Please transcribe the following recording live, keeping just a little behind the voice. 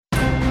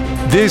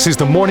This is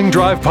the Morning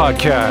Drive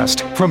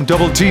Podcast from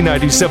Double T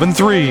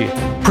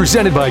 97.3,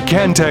 presented by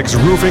Cantex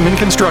Roofing and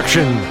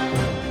Construction.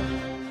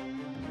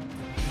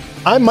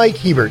 I'm Mike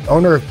Hebert,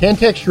 owner of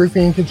Cantex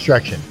Roofing and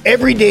Construction.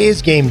 Every day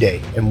is game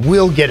day, and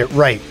we'll get it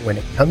right when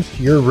it comes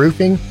to your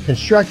roofing,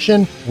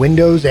 construction,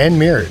 windows, and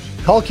mirrors.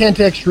 Call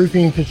Cantex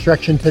Roofing and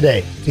Construction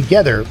today.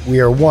 Together, we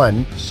are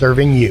one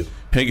serving you.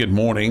 Hey, good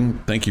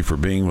morning. Thank you for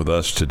being with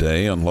us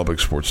today on Lubbock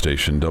Sports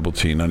Station, Double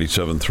T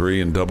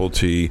 97.3 and Double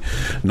T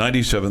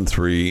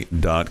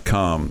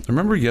 97.3.com.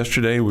 Remember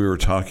yesterday we were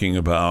talking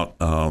about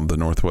the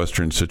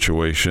Northwestern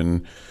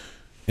situation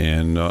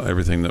and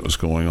everything that was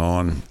going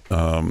on.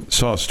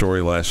 Saw a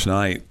story last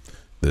night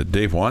that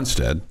Dave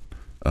Wanstead,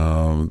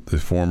 the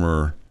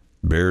former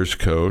Bears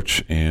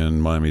coach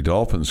and Miami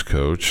Dolphins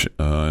coach,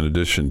 in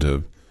addition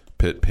to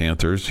Pitt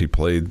Panthers, he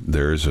played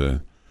there as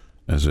a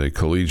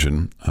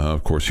collegian.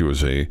 Of course, he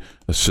was a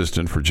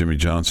assistant for Jimmy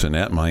Johnson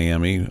at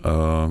Miami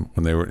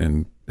when they were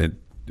on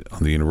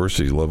the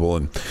university level,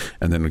 and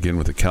then again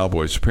with the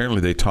Cowboys.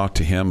 Apparently, they talked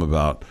to him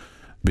about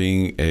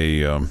being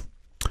a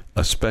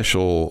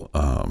special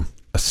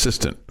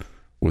assistant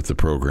with the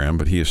program,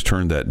 but he has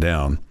turned that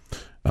down.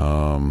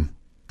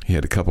 He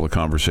had a couple of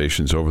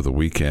conversations over the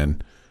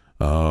weekend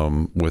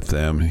with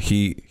them.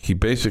 He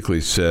basically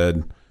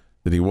said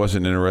that he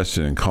wasn't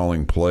interested in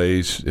calling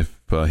plays if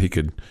he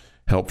could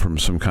help from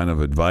some kind of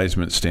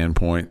advisement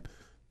standpoint,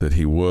 that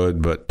he would,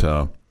 but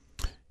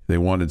they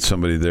wanted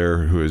somebody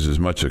there who is as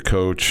much a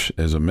coach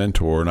as a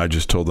mentor, and I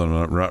just told them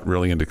I'm not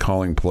really into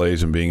calling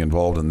plays and being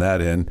involved in that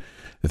end.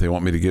 If they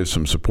want me to give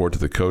some support to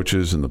the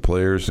coaches and the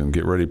players and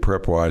get ready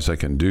prep-wise, I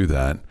can do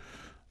that.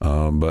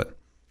 But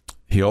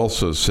he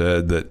also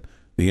said that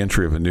the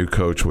entry of a new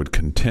coach would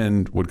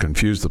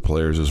confuse the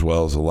players as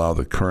well as allow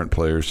the current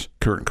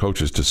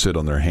coaches to sit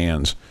on their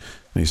hands.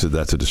 And he said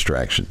that's a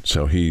distraction.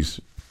 So he's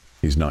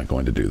not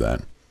going to do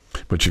that.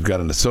 But you've got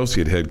an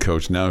associate head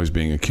coach now who's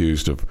being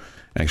accused of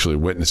actually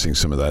witnessing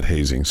some of that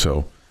hazing.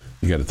 So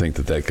you got to think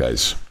that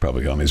guy's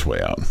probably on his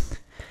way out.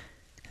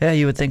 Yeah,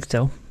 you would think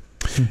so.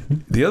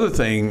 The other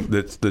thing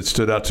that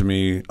stood out to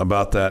me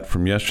about that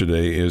from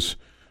yesterday is,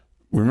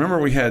 remember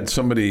we had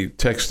somebody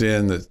text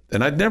in that,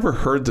 and I'd never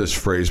heard this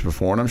phrase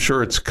before, and I'm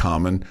sure it's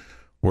common,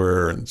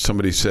 where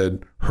somebody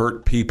said,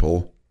 hurt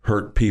people,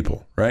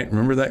 right?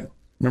 Remember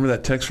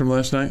that text from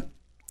last night?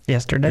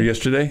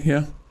 Yesterday,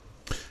 yeah.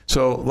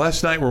 So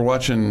last night we're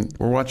watching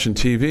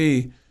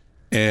TV,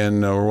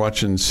 and we're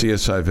watching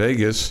CSI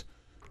Vegas,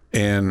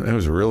 and it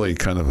was really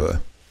kind of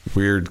a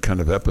weird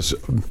kind of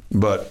episode.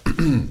 But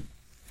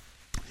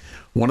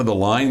one of the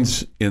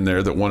lines in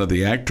there that one of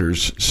the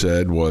actors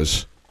said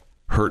was,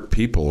 hurt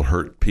people. I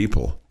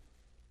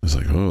was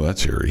like, oh,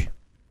 that's eerie.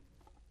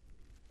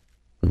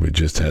 We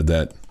just had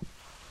that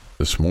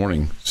this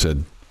morning,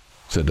 said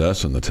to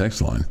us on the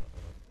text line.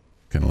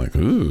 Kind of like,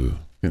 ooh,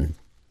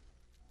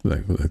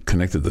 like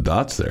connected the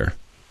dots there.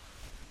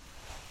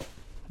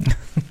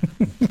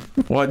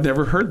 Well, I'd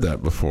never heard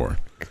that before.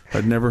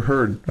 Well, you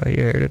heard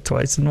it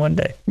twice in one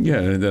day. Yeah,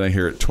 and then I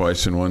hear it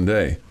twice in one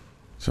day.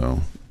 So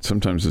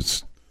sometimes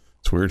it's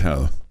weird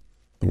how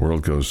the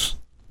world goes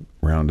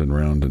round and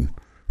round and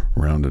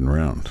round and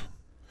round.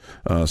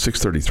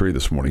 6:33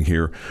 this morning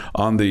here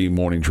on the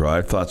Morning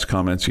Drive. Thoughts,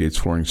 comments, Yates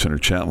Flooring Center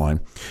chat line.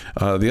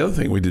 The other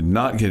thing we did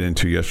not get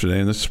into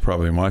yesterday, and this is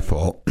probably my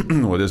fault.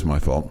 Well, it is my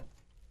fault.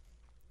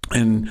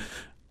 And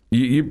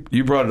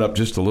you brought it up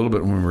just a little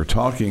bit when we were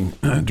talking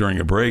during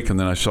a break, and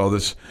then I saw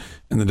this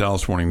in the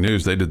Dallas Morning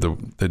News. They did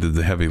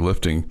the heavy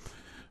lifting,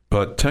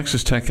 but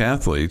Texas Tech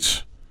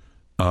athletes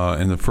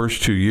in the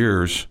first 2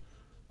 years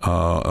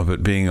of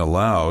it being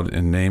allowed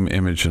in name,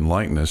 image, and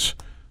likeness,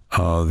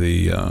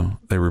 they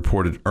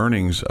reported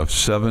earnings of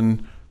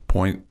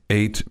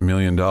 $7.8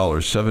 million,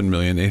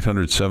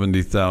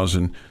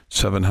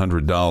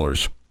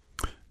 $7,870,700.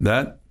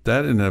 That in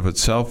and of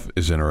itself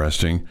is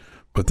interesting.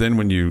 But then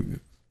when you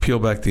peel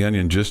back the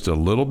onion just a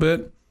little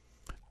bit,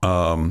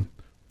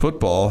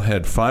 football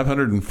had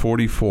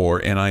 544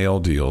 NIL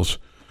deals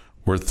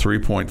worth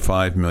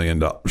 $3.5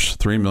 million,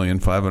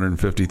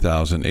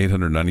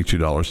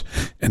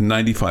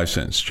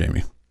 $3,550,892.95,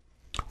 Jamie,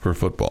 for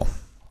football.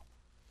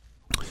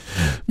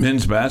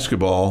 Men's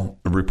basketball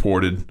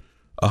reported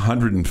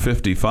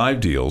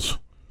 155 deals.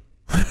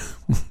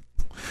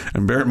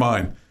 And bear in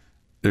mind,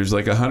 there's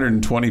like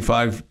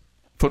 125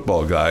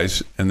 football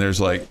guys, and there's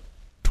like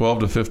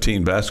 12 to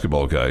 15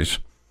 basketball guys.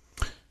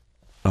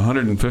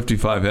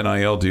 155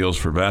 NIL deals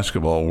for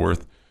basketball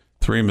worth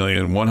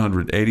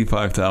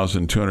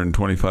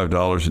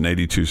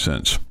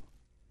 $3,185,225.82.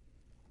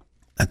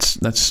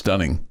 That's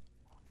stunning.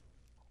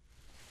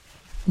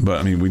 But,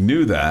 I mean, we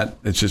knew that.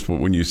 It's just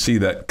when you see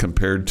that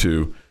compared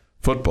to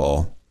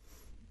football,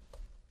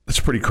 it's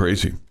pretty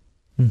crazy.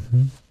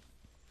 Mm-hmm.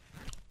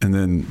 And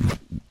then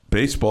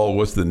baseball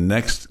was the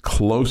next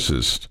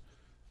closest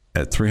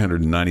at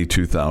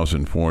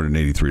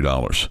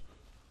 $392,483.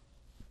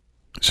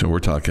 So we're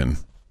talking,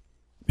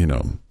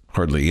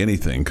 hardly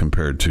anything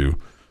compared to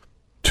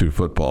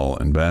football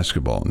and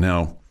basketball.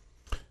 Now,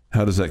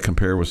 how does that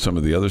compare with some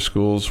of the other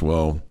schools?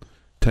 Well,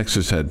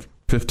 Texas had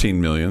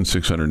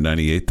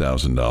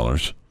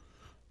 $15,698,000.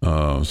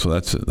 So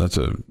that's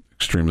a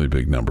extremely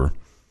big number.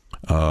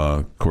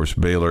 Of course,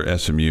 Baylor,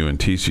 SMU, and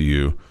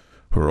TCU,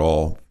 who are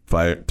all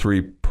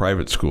three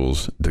private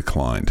schools,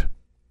 declined.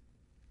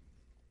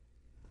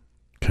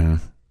 Okay.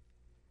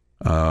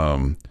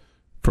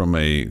 From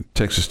a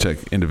Texas Tech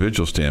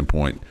individual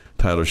standpoint,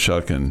 Tyler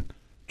Shuck and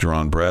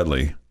Jerron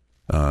Bradley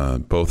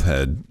both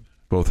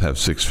have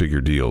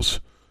six-figure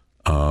deals.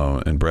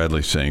 And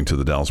Bradley saying to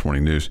the Dallas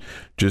Morning News,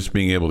 just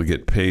being able to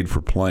get paid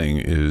for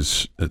playing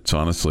it's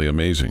honestly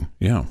amazing.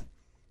 Yeah.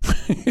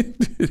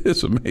 It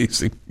is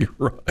amazing. You're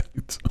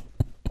right.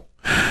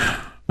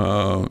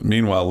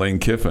 Meanwhile, Lane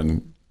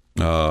Kiffen,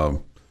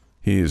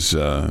 he's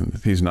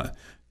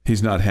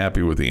not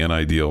happy with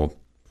the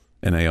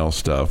NIL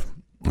stuff.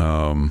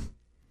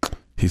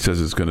 He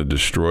says it's going to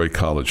destroy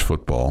college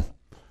football,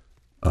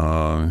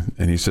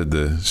 and he said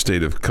the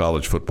state of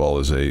college football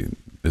is a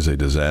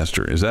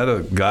disaster. Is that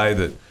a guy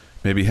that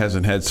maybe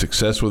hasn't had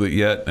success with it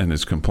yet and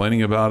is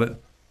complaining about it?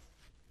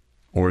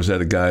 Or is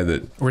that a guy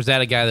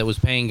that was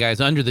paying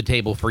guys under the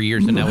table for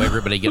years and now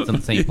everybody gets on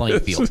the same playing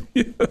field?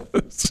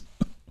 Yes.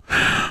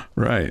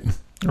 Right.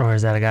 Or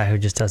is that a guy who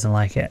just doesn't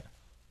like it?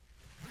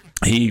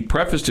 He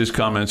prefaced his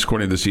comments,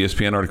 according to this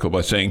ESPN article,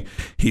 by saying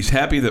he's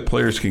happy that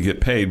players can get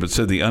paid, but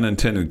said the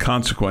unintended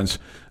consequence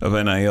of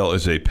NIL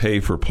is a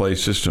pay-for-play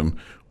system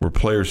where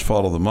players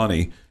follow the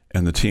money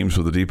and the teams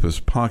with the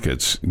deepest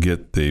pockets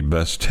get the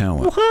best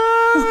talent.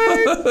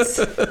 What?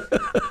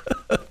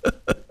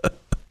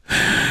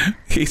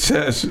 He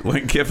says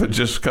Lane Kiffen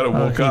just kind of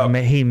woke up.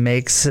 He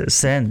makes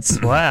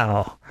sense.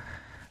 Wow.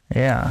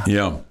 Yeah.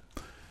 Yeah.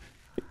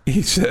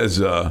 He says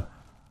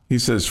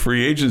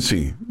free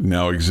agency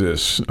now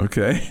exists.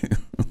 Okay.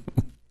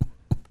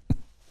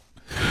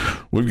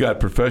 We've got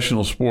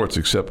professional sports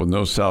except with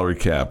no salary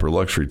cap or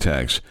luxury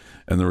tax,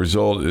 and the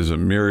result is a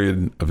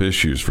myriad of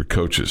issues for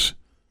coaches.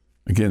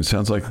 Again,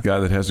 sounds like a guy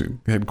that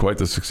hasn't had quite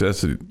the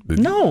success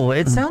No,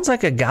 it sounds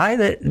like a guy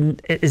that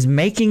is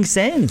making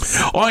sense.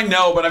 Oh, I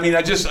know, but I mean,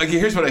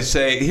 here's what I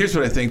say. Here's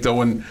what I think, though.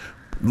 When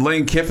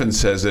Lane Kiffen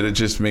says it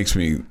just makes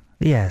me...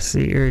 Yes,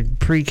 your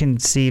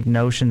preconceived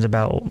notions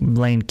about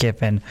Lane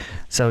Kiffen,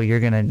 so you're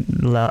going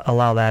to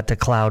allow that to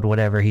cloud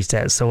whatever he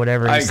says. So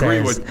whatever he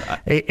says,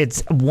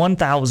 it's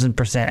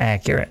 1,000%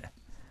 accurate.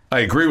 I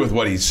agree with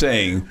what he's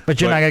saying.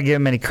 But you're not going to give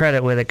him any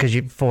credit with it because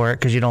you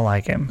don't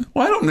like him.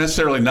 Well, I don't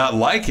necessarily not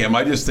like him.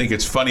 I just think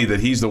it's funny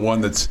that he's the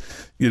one that's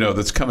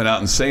coming out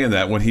and saying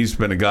that when he's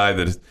been a guy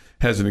that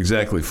hasn't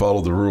exactly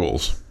followed the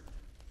rules.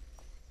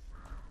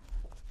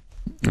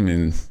 I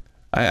mean,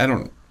 I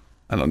don't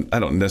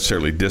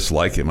necessarily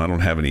dislike him. I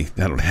don't have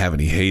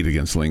any hate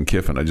against Lane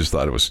Kiffen. I just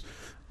thought it was.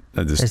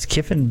 Has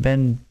Kiffen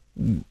been,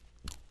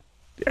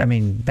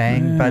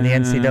 banged by the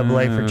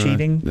NCAA for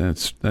cheating?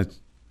 That's.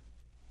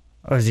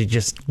 Or has he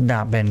just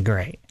not been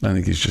great? I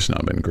think he's just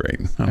not been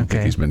great. I don't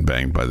think he's been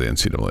banged by the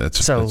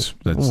NCAA.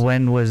 That's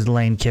when was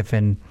Lane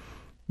Kiffen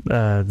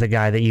the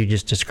guy that you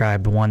just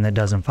described, one that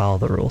doesn't follow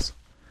the rules?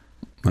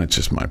 That's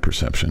just my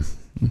perception.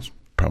 It's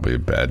probably a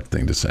bad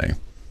thing to say.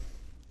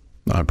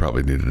 I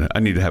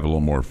need to have a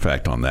little more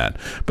fact on that.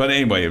 But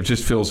anyway, it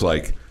just feels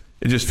like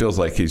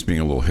he's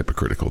being a little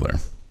hypocritical there.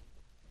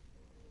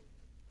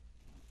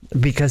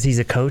 Because he's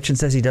a coach and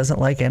says he doesn't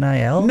like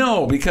NIL?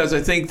 No, because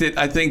I think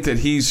that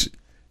he's.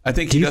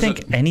 Do you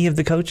think any of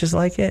the coaches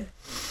like it?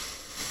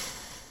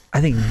 I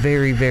think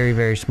very, very,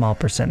 very small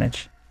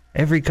percentage.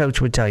 Every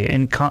coach would tell you,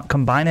 and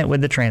combine it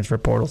with the transfer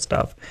portal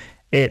stuff,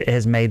 it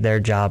has made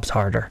their jobs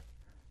harder.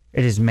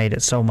 It has made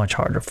it so much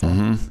harder for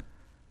them.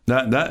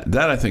 That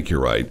I think you're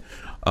right.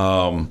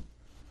 I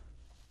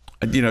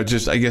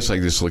guess I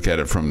just look at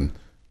it from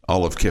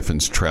all of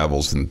Kiffen's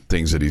travels and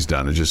things that he's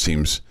done. It just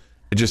seems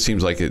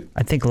like it.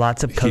 I think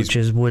lots of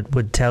coaches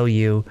would tell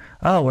you,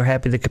 "Oh, we're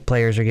happy the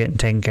players are getting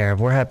taken care of.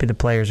 We're happy the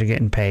players are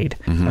getting paid."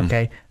 Mm-hmm.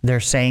 Okay,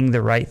 they're saying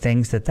the right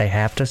things that they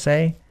have to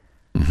say.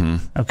 Mm-hmm.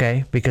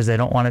 Okay, because they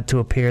don't want it to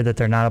appear that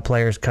they're not a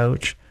player's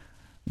coach.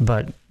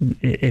 But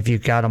if you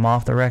got them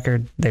off the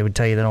record, they would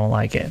tell you they don't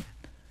like it.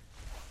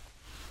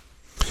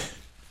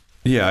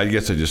 Yeah, I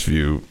guess I just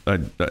view.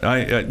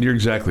 You're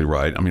exactly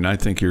right. I mean, I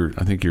think you're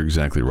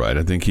exactly right.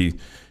 I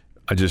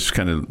just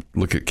kind of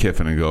look at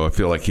Kiffen and go, I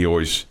feel like he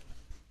always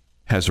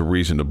has a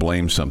reason to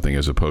blame something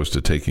as opposed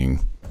to taking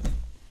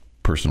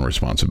personal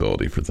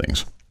responsibility for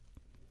things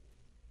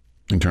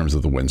in terms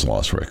of the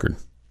wins-loss record.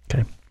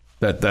 Okay.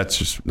 That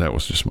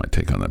was just my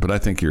take on that. But I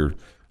think you're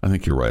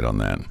right on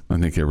that. I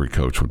think every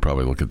coach would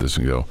probably look at this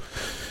and go,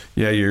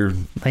 yeah,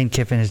 Lane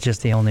Kiffen is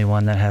just the only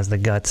one that has the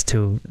guts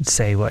to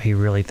say what he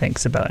really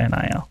thinks about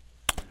NIL.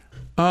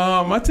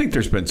 I think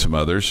there's been some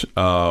others,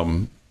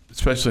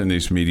 especially in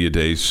these media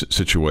days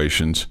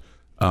situations.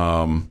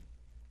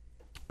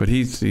 But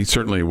he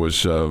certainly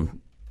was,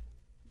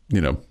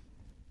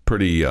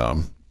 pretty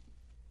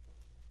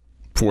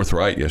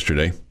forthright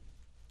yesterday.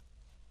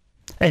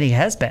 And he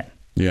has been.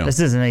 Yeah.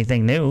 This isn't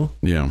anything new.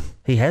 Yeah.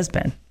 He has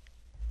been.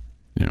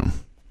 Yeah.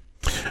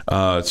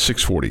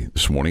 6:40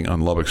 this morning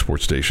on Lubbock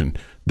Sports Station.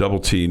 Double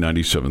T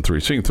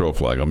 97.3. So you can throw a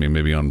flag. I mean,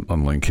 maybe on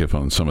Lane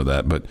Kiffen on some of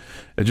that, but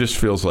it just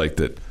feels like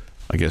that.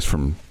 I guess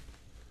from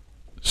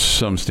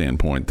some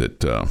standpoint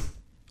that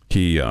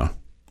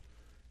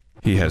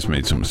he has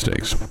made some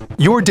mistakes.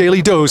 Your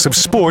daily dose of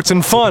sports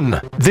and fun.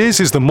 This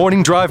is the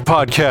Morning Drive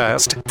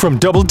Podcast from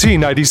Double T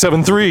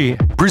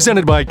 97.3,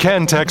 presented by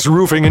Cantex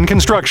Roofing and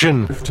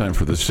Construction. Time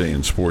for this day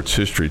in sports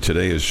history.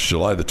 Today is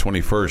July the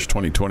 21st,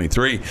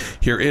 2023.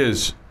 Here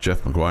is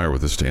Jeff McGuire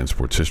with this day in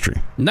sports history.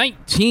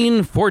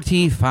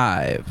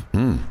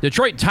 1945.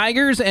 Detroit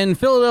Tigers and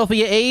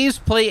Philadelphia A's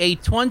play a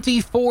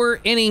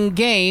 24-inning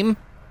game.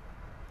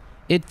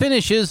 It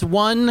finishes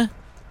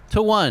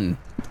 1-1.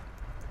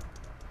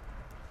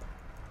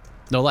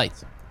 No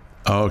lights.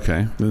 Oh,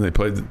 okay. Then they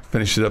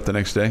finished it up the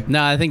next day?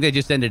 No, I think they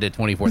just ended at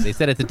 24. They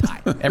said it's a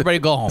tie. Everybody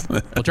go home.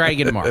 We'll try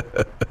again tomorrow.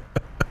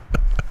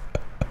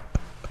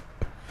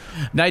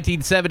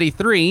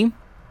 1973.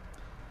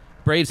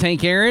 Braves'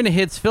 Hank Aaron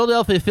hits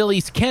Philadelphia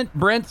Phillies' Kent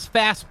Brent's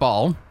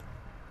fastball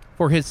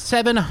for his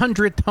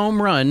 700th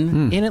home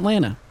run in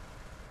Atlanta.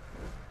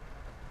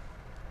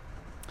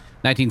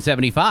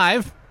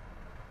 1975.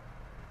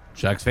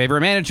 Chuck's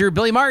favorite manager,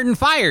 Billy Martin,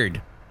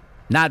 fired.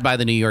 Not by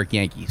the New York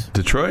Yankees.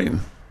 Detroit?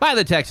 By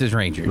the Texas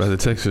Rangers. By the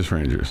Texas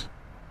Rangers.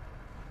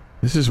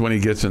 This is when he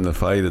gets in the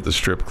fight at the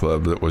strip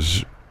club that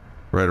was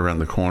right around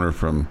the corner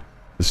from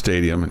the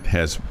stadium. It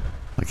has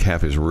like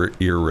half his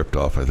ear ripped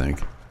off, I think.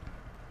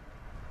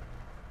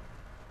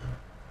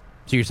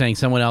 So you're saying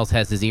someone else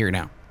has his ear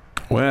now?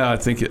 Well, I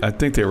think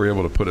they were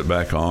able to put it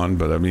back on,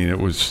 but I mean, it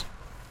was.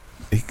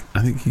 I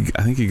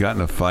think he got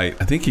in a fight.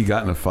 I think he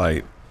got in a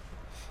fight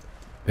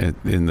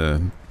in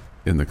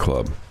the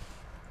club.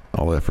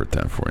 I'll effort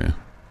that for you.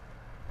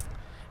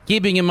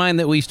 Keeping in mind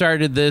that we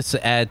started this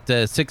at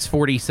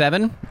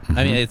 6:47,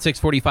 I mean at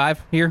 6:45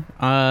 here.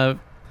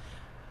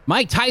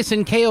 Mike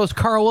Tyson KOs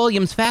Carl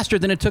Williams faster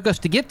than it took us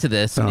to get to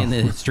this in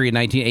the history of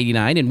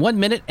 1989 in 1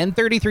 minute and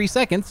 33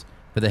 seconds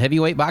for the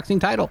heavyweight boxing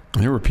title.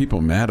 There were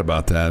people mad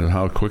about that and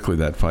how quickly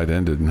that fight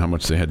ended and how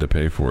much they had to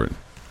pay for it.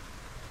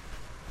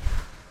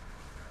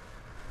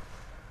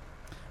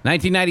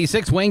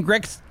 1996, Wayne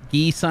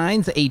Gretzky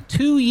signs a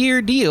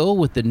 2-year deal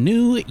with the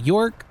New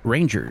York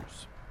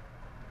Rangers.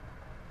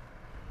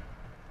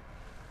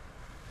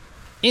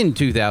 In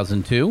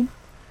 2002,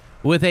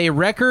 with a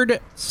record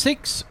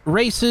 6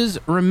 races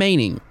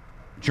remaining,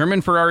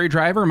 German Ferrari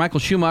driver Michael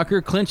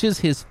Schumacher clinches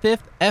his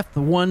 5th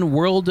F1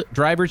 World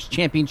Drivers'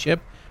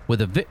 Championship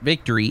with a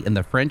victory in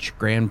the French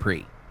Grand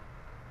Prix.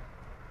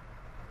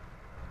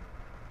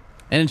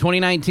 And in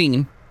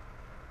 2019,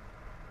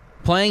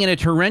 playing in a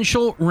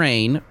torrential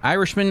rain,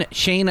 Irishman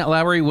Shane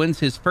Lowry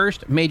wins his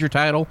first major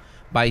title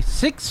by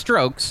 6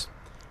 strokes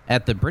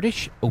at the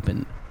British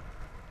Open.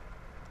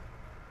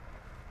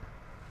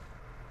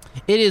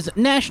 It is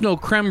National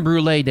Creme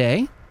Brulee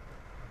Day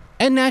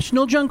and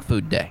National Junk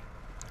Food Day.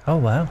 Oh,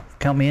 wow.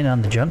 Count me in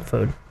on the junk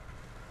food.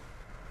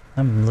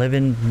 I'm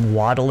living,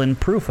 waddling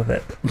proof of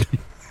it.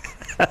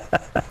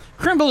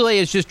 Creme brulee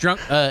is just junk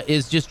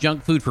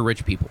food for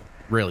rich people.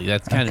 Really,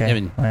 that's kind of. I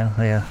mean, well,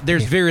 yeah.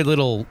 There's very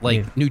little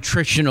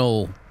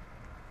nutritional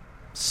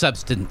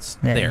substance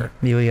there.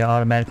 You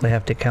automatically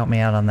have to count me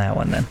out on that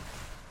one then.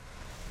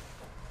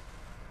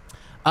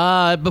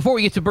 Before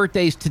we get to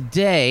birthdays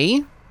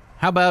today,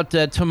 how about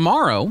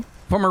tomorrow?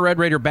 Former Red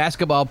Raider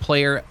basketball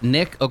player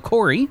Nick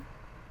Okori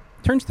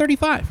turns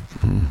 35.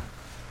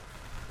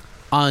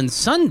 On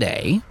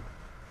Sunday,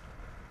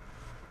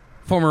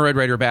 former Red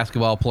Raider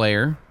basketball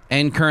player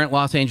and current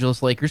Los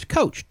Angeles Lakers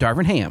coach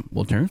Darvin Ham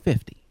will turn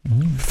 50.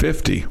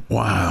 50.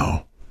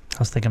 Wow. I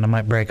was thinking I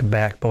might break a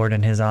backboard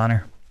in his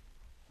honor.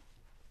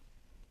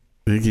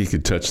 Think he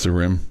could touch the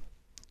rim?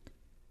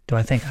 Do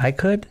I think I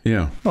could?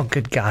 Yeah. Oh,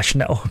 good gosh,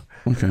 no.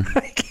 Okay.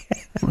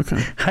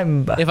 Okay.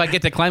 If I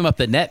get to climb up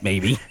the net,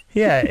 maybe.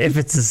 Yeah, if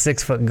it's a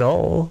 6-foot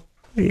goal.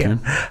 Yeah.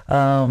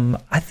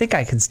 Okay. I think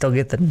I can still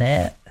get the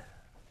net.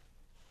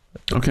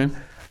 Okay.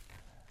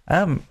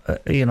 I'm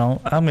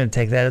going to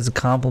take that as a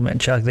compliment,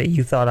 Chuck, that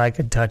you thought I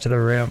could touch the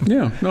rim.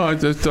 Yeah. No, I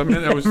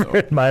mean, that was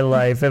in my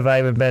life if I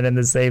haven't been in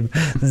the same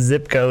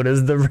zip code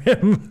as the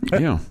rim.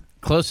 Yeah.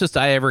 Closest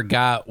I ever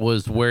got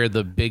was where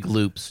the big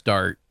loops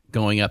start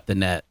going up the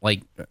net.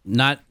 Like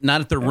not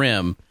at the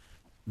rim.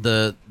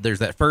 There's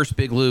that first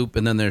big loop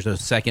and then there's a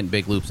second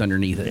big loops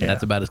underneath it. Yeah.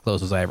 That's about as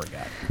close as I ever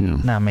got. Yeah.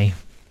 Not me.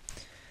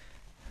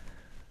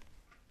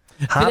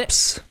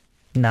 Hops,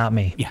 not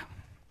me. Yeah.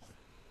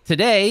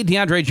 Today,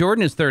 DeAndre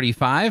Jordan is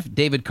 35,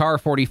 David Carr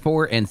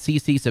 44, and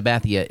CeCe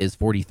Sabathia is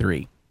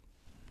 43.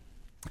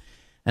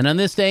 And on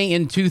this day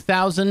in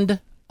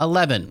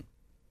 2011,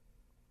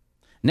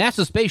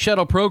 NASA's Space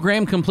Shuttle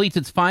program completes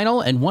its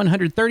final and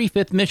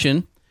 135th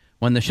mission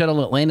when the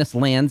shuttle Atlantis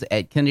lands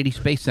at Kennedy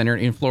Space Center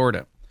in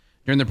Florida.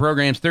 During the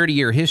program's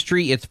 30-year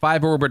history, its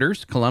 5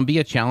 orbiters,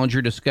 Columbia,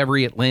 Challenger,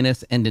 Discovery,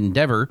 Atlantis, and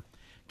Endeavour,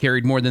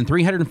 carried more than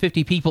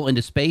 350 people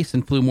into space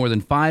and flew more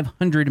than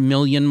 500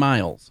 million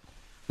miles.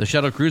 The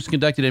shuttle crews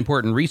conducted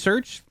important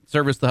research,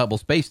 serviced the Hubble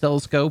Space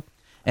Telescope,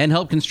 and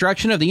helped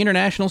construction of the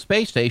International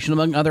Space Station,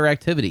 among other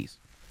activities.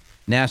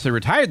 NASA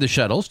retired the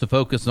shuttles to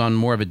focus on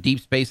more of a deep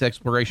space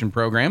exploration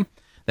program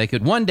that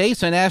could one day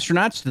send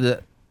astronauts to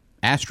the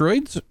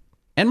asteroids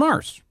and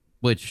Mars,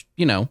 which,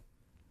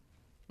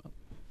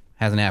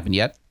 hasn't happened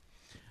yet.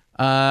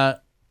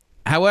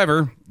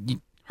 However,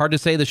 hard to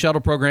say the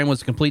shuttle program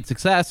was a complete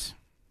success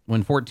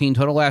when 14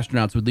 total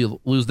astronauts would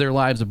lose their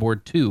lives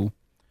aboard 2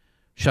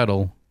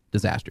 shuttle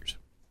disasters.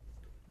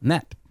 And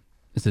that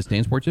is this day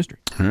in sports history.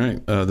 All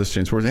right, this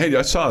day in sports. Hey,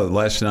 I saw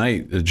last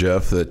night,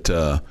 Jeff,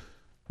 that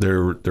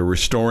they're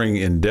restoring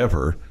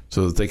Endeavor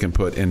so that they can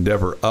put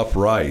Endeavor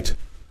upright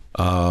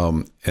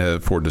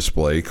for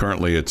display.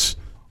 Currently, it's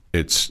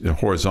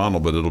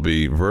horizontal, but it'll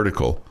be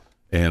vertical,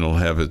 and it'll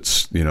have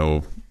its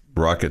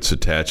rockets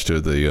attached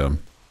to the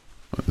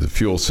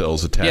fuel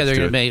cells attached. Yeah, they're to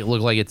going to make it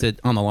look like it's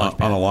on the launch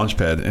pad. On a launch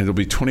pad, and it'll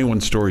be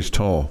 21 stories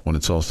tall when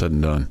it's all said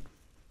and done.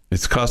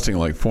 It's costing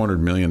like $400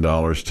 million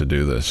to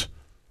do this.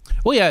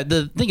 Well, yeah,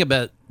 think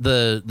about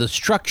the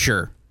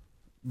structure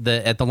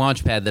at the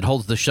launch pad that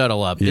holds the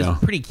shuttle up is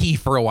pretty key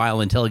for a while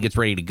until it gets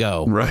ready to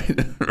go. Right.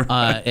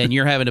 And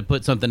you're having to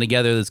put something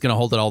together that's going to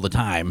hold it all the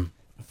time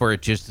for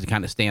it just to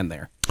kind of stand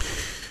there.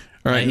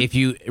 All right. If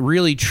you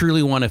really,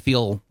 truly want to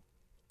feel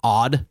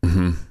odd,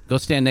 go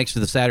stand next to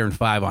the Saturn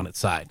V on its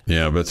side.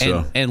 Yeah, but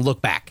and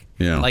look back.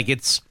 Yeah. Like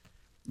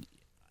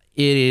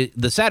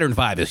the Saturn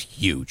V is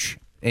huge,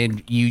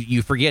 and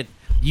you forget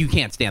you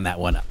can't stand that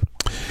one up.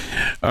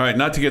 All right,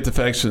 not to get the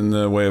facts in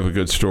the way of a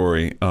good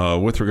story,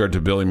 with regard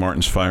to Billy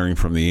Martin's firing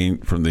from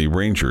the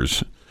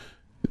Rangers.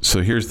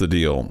 So here's the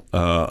deal.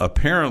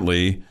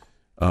 Apparently,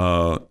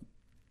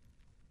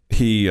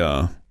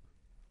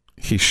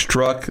 he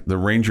struck the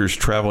Rangers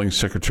traveling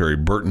secretary,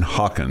 Burton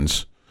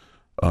Hawkins,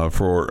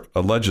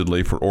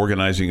 allegedly for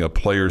organizing a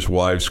players'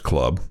 wives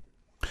club.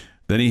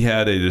 Then he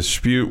had a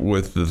dispute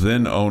with the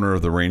then owner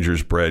of the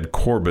Rangers, Brad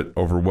Corbett,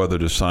 over whether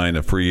to sign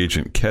a free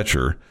agent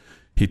catcher.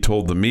 He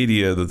told the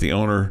media that the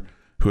owner,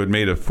 who had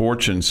made a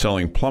fortune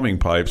selling plumbing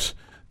pipes,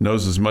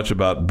 knows as much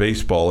about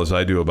baseball as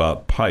I do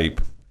about pipe.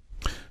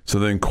 So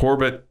then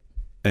Corbett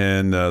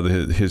and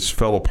his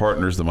fellow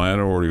partners, the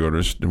minority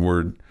owners,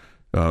 were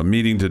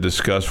meeting to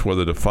discuss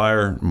whether to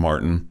fire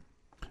Martin,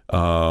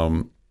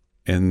 and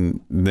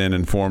then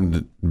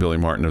informed Billy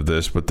Martin of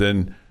this. But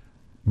then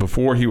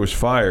before he was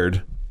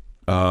fired,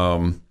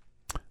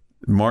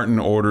 Martin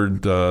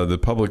ordered the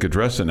public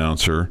address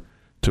announcer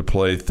to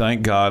play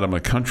 "Thank God I'm a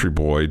Country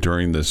Boy"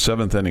 during the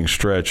 7th inning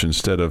stretch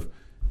instead of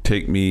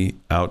 "Take Me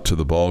Out to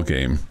the Ball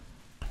Game."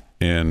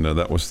 And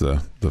that was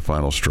the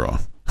final straw.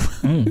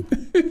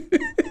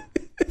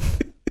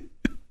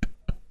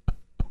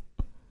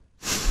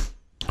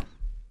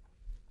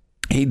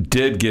 He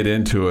did get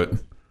into it.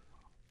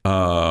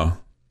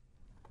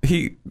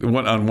 He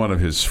went on one of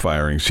his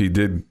firings. He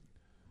did,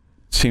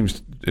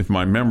 seems, if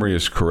my memory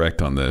is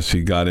correct on this,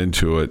 he got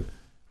into it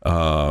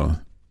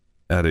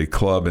at a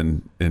club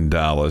in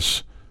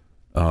Dallas,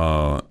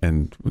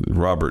 and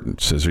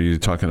Robert says, "Are you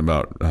talking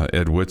about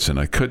Ed Whitson?"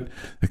 It could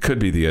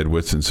be the Ed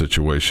Whitson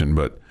situation,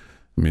 but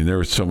I mean, there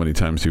were so many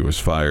times he was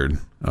fired.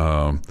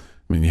 I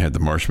mean, you had the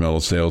marshmallow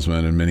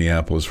salesman in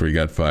Minneapolis where he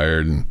got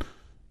fired, and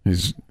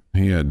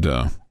he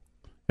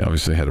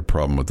obviously had a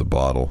problem with the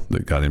bottle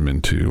that got him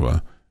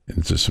into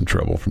some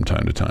trouble from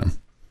time to time.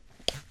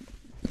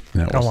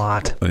 A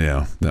lot.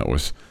 Yeah, that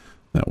was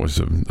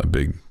a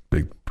big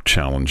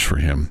challenge for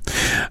him.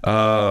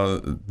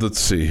 Let's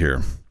see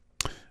here.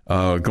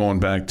 Going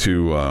back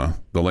to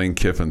the Lane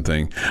Kiffen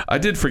thing, I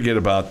did forget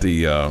about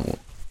the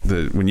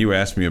when you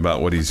asked me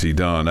about what has he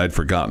done, I'd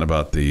forgotten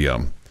about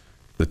the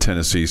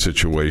Tennessee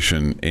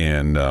situation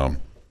and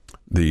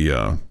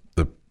the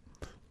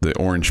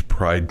Orange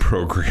Pride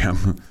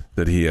program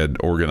that he had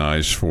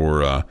organized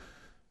for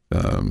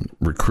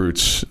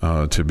recruits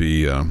to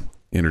be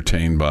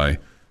entertained by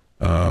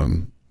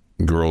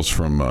girls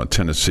from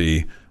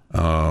Tennessee.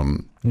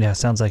 Yeah,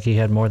 sounds like he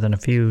had more than a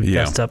few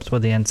dust-ups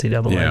with the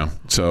NCAA. Yeah,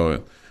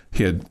 so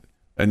he had,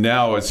 and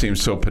now it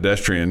seems so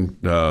pedestrian,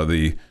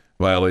 the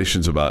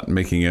violations about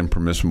making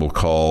impermissible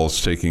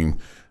calls, taking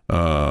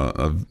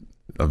a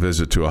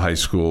visit to a high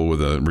school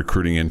with a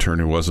recruiting intern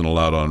who wasn't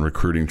allowed on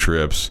recruiting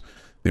trips.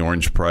 The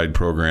Orange Pride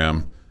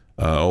program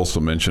also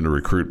mentioned a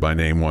recruit by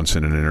name once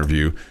in an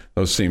interview.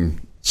 Those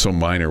seem so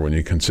minor when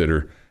you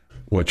consider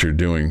what you're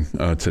doing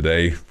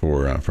today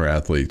for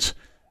athletes.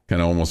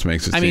 Kind of almost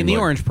makes it seem the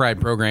like Orange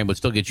Pride program would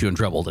still get you in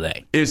trouble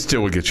today. It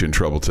still would get you in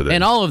trouble today.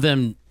 And all of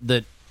them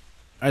that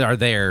are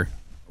there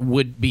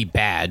would be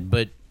bad,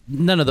 but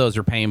none of those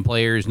are paying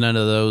players. None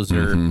of those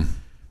are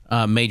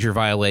major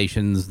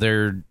violations.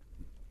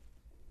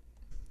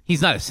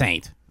 He's not a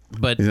saint,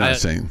 but he's not a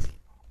saint.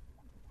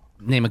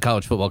 Name a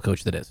college football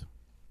coach that is.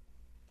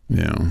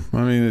 Yeah,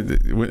 I mean,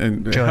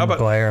 Joe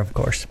McGuire, of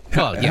course.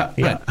 Well,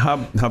 yeah.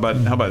 How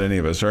about any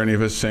of us? Are any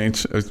of us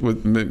saints?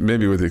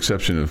 Maybe with the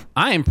exception of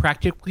I am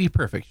practically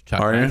perfect,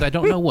 Chuck. I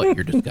don't know what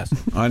you're discussing.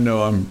 I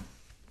know I'm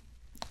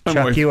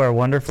Chuck, you are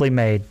wonderfully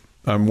made.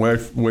 I'm way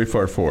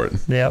far for it.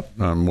 Yep.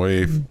 I'm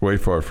way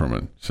far from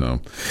it.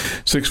 So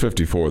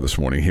 6:54 this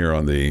morning here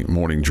on the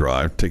Morning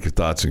Drive. Take your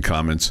thoughts and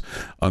comments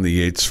on the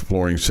Yates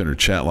Flooring Center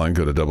chat line.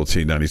 Go to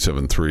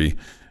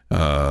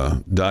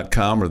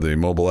doublet973.com or the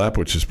mobile app,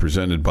 which is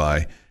presented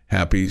by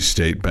Happy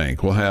State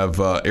Bank. We'll have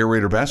Air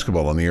Raider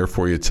basketball on the air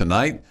for you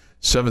tonight,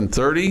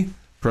 7:30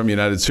 from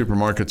United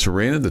Supermarkets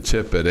Arena. The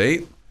tip at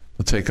 8.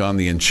 They'll take on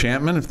the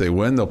Enchantment. If they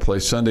win, they'll play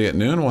Sunday at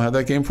noon. We'll have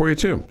that game for you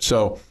too.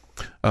 So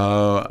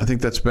I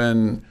think that's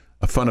been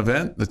a fun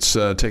event that's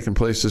taken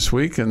place this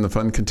week, and the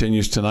fun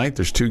continues tonight.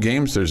 There's 2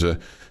 games. There's a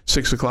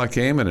 6 o'clock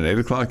game and an 8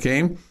 o'clock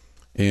game,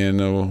 and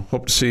we'll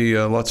hope to see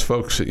lots of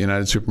folks at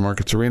United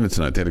Supermarkets Arena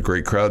tonight. They had a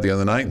great crowd the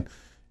other night,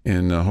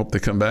 and hope they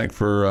come back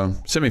for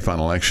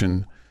semifinal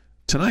action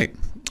tonight,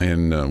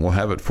 and we'll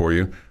have it for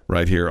you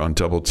right here on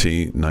Double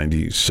T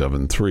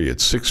 97.3.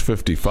 It's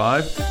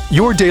 6:55.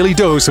 Your daily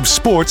dose of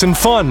sports and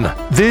fun.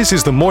 This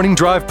is the Morning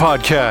Drive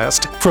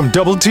Podcast from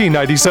Double T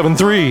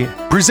 97.3.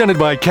 Presented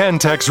by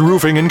Cantex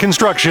Roofing and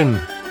Construction.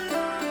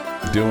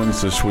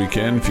 Doings this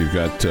weekend, if you've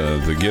got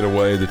the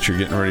getaway that you're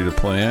getting ready to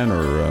plan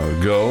or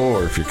go,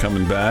 or if you're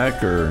coming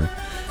back, or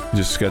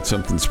just got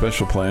something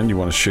special planned you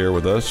want to share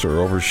with us or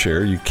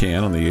overshare, you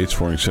can on the Yates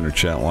Flooring Center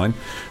chat line.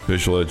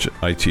 Visual Edge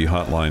IT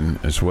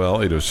hotline as well,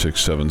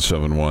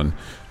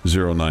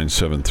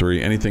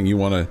 806-771-0973. Anything you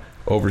want to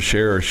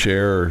overshare or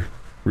share or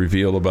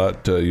reveal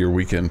about your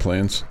weekend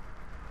plans?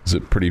 Is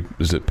it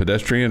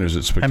pedestrian or is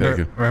it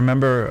spectacular?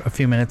 Remember a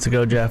few minutes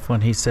ago, Jeff, when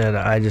he said,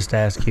 I just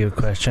asked you a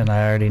question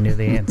I already knew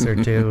the answer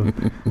to.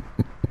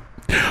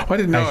 I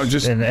didn't know.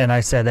 And I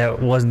said that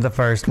wasn't the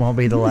first, won't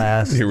be the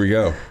last. Here we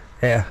go.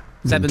 Yeah.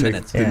 7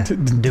 minutes. Yeah.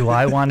 Do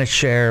I want to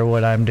share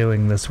what I'm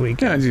doing this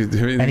weekend? Yeah,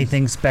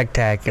 anything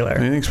spectacular?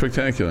 Anything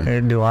spectacular?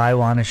 Do I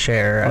want to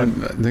share? I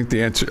think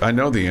the answer. I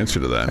know the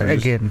answer to that. I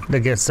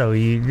guess so.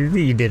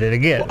 You did it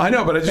again. Well, I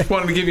know, but I just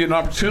wanted to give you an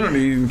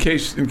opportunity in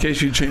case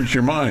you changed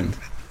your mind.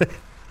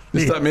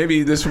 Just thought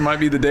maybe this might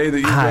be the day that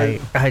you.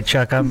 Hi,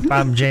 Chuck.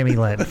 I'm Jamie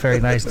Lent. Very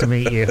nice to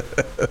meet you.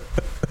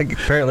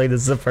 Apparently,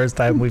 this is the first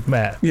time we've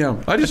met. Yeah,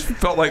 I just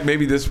felt like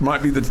maybe this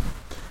might be the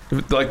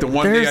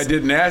one day I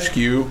didn't ask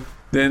you.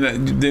 Then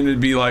it'd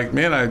be like,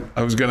 man,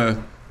 I was going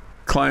to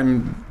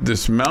climb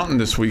this mountain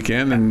this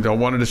weekend, and I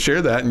wanted to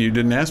share that, and you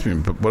didn't ask me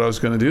what I was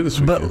going to do this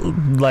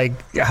weekend. But,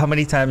 how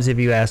many times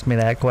have you asked me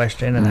that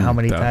question, and how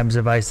many times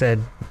have I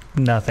said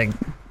nothing?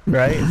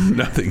 Right?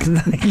 Nothing. In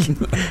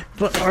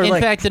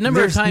fact, the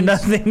number of times...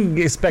 There's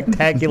nothing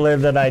spectacular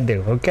that I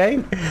do, okay?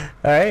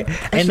 All right?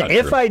 And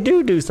if true. I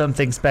do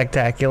something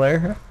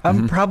spectacular,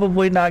 I'm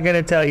probably not going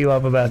to tell you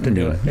I'm about to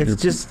do it.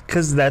 It's just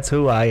because that's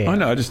who I am. I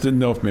know. I just didn't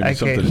know if maybe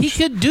something... He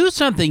could do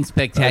something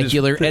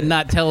spectacular and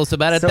not tell us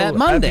about it that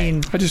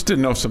Monday. I just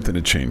didn't know if something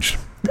had changed.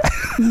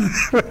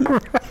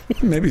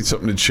 Maybe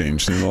something had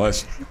changed in the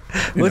last...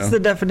 What's the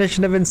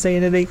definition of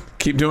insanity?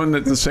 Keep doing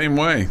it the same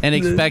way. And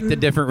expect a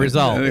different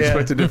result. And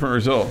expect a different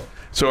result.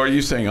 So are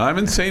you saying I'm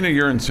insane or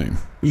you're insane?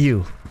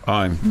 You.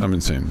 I'm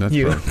insane. That's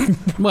you.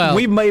 Well,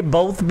 we may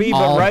both be,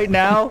 but right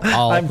now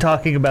I'm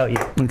talking about you.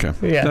 Okay.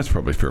 Yeah. That's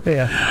probably fair.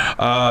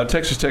 Yeah.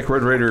 Texas Tech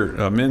Red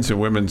Raider men's and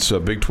women's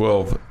Big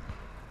 12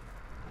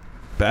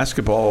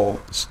 basketball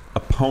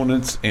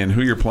opponents, and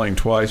who you're playing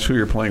twice, who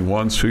you're playing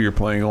once, who you're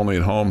playing only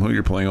at home, who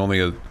you're playing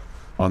only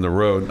on the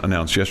road,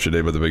 announced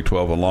yesterday by the Big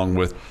 12, along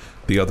with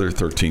the other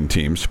 13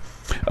 teams.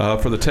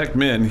 For the Tech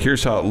men,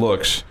 here's how it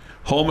looks.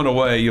 Home and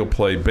away, you'll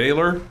play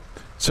Baylor,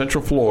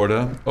 Central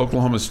Florida,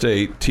 Oklahoma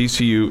State,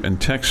 TCU, and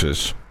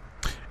Texas.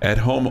 At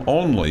home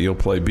only, you'll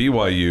play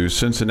BYU,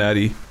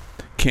 Cincinnati,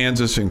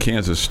 Kansas, and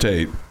Kansas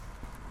State.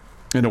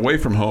 And away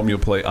from home, you'll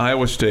play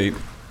Iowa State.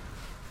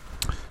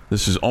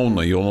 This is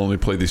only. You'll only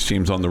play these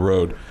teams on the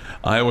road.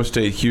 Iowa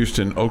State,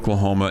 Houston,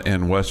 Oklahoma,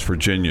 and West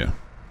Virginia.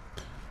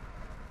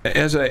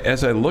 As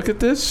I look at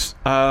this,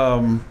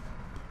 my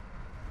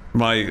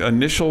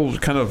initial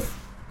kind of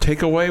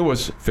takeaway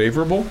was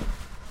favorable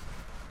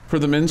for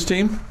the men's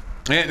team,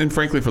 and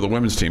frankly for the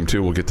women's team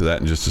too. We'll get to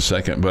that in just a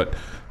second, but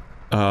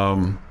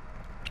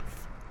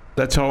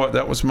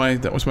that was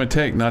my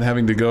take. Not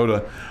having to go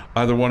to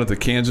either one of the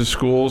Kansas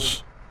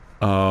schools,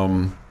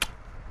 not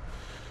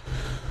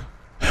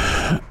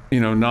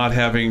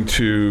having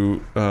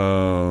to.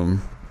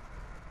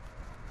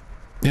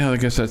 I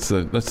guess that's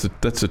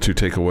the two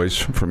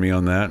takeaways for me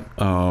on that.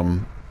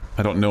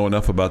 I don't know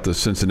enough about the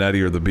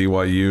Cincinnati or the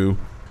BYU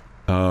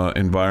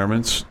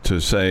environments to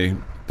say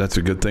that's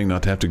a good thing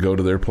not to have to go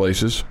to their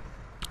places.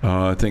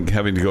 I think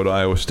having to go to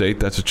Iowa State,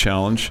 that's a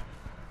challenge.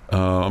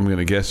 I'm going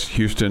to guess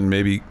Houston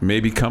may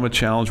become a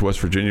challenge.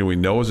 West Virginia we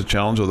know is a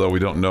challenge, although we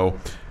don't know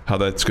how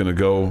that's going to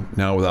go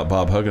now without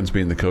Bob Huggins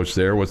being the coach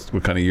there. What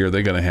kind of year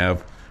they're going to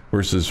have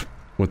versus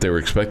what they were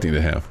expecting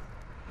to have.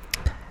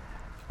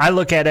 I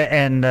look at it,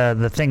 and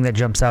the thing that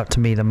jumps out to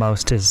me the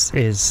most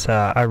is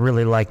I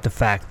really like the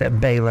fact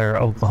that Baylor,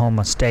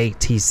 Oklahoma State,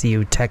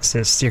 TCU,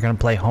 Texas, you're going to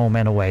play home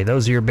and away.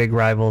 Those are your big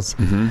rivals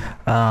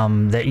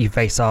that you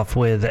face off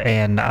with,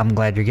 and I'm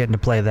glad you're getting to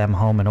play them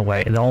home and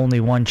away. The only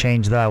one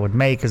change that I would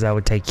make is I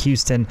would take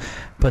Houston,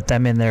 put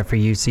them in there for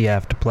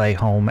UCF to play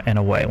home and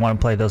away. I want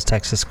to play those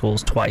Texas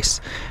schools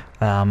twice.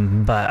 But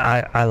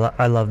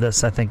I love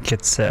this. I think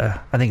it's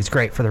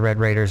great for the Red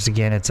Raiders.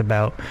 Again, it's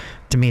about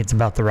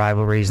the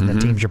rivalries and the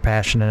teams you're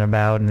passionate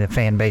about, and the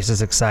fan base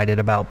is excited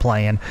about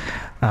playing.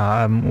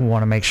 I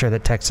want to make sure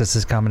that Texas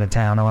is coming to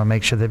town. I want to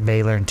make sure that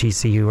Baylor and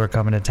TCU are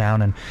coming to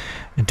town, and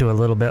to a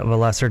little bit of a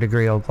lesser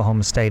degree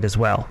Oklahoma State as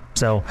well.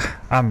 So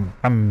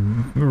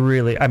I'm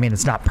really, I mean,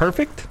 it's not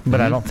perfect, but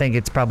I don't think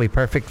it's probably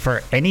perfect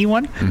for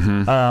anyone.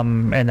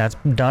 And that's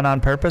done on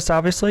purpose,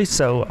 obviously.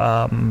 So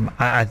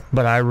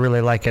but I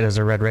really like it as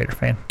a Red Raider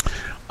fan.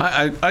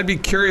 I'd be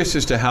curious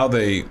as to how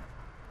they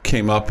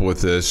came up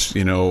with this.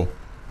 If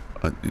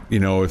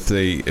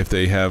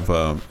they have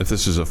if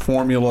this is a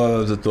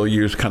formula that they'll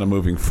use kind of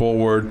moving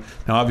forward.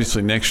 Now,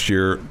 obviously, next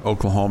year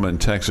Oklahoma and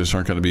Texas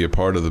aren't going to be a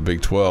part of the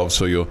Big 12,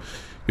 so you'll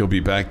be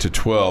back to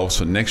 12.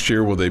 So next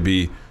year, will they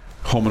be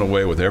home and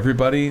away with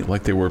everybody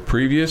like they were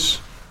previous,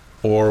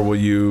 or will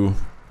you?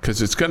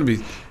 Because it's going to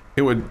be.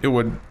 It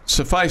would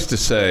suffice to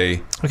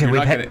say.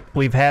 Okay,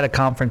 we've had a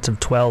conference of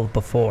 12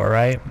 before,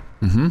 right?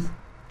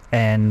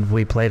 And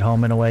we played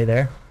home and away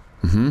there.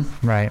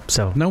 Right.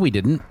 So no, we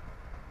didn't.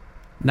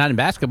 Not in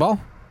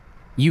basketball.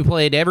 You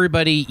played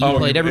everybody. You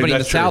played everybody in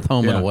the South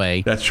home and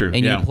away. That's true.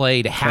 And you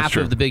played half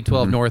of the Big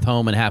 12 North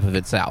home and half of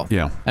it South.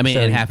 Yeah. I mean,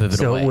 and half of it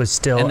away. So it was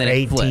still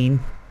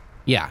 18.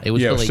 Yeah, it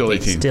was still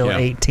 18. Still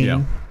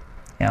 18.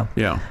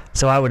 Yeah.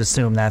 So I would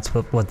assume that's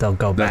what they'll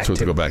go back to. That's what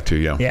they'll go back to.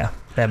 Yeah. Yeah,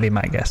 that'd be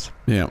my guess.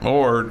 Yeah.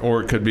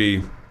 Or it could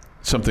be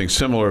something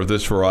similar of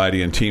this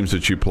variety, and teams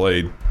that you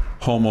played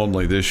home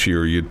only this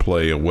year, you'd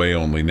play away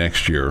only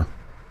next year,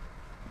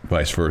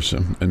 vice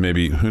versa, and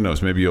maybe who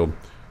knows? Maybe you'll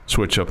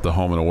switch up the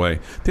home and away.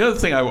 The other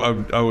thing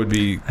I would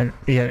be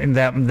and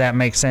that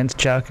makes sense,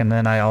 Chuck. And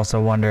then I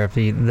also wonder if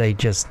they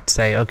just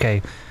say,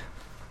 okay,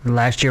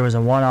 last year was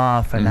a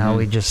one-off, and now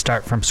we just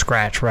start from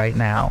scratch right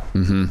now.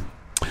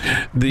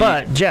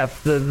 But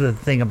Jeff, the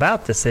thing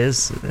about this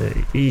is,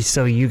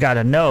 so you got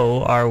to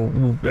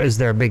know: is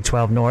there a Big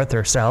 12 North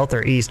or South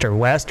or East or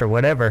West or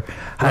whatever?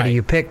 How do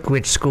you pick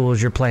which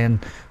schools you're playing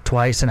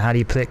twice, and how do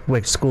you pick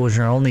which schools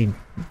you're only,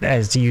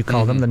 as you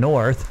call them, the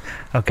North?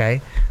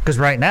 Okay, because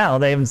right now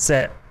they haven't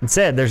said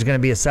there's going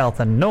to be a South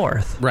and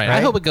North. Right.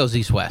 I hope it goes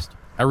East-West.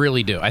 I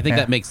really do. I think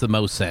that makes the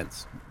most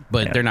sense.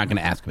 But they're not going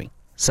to ask me.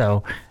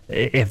 So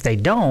if they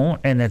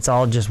don't, and it's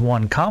all just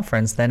one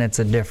conference, then it's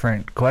a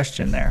different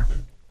question there.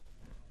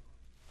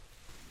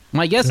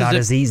 My guess not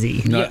is as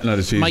easy. Not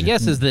as easy. My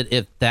guess is that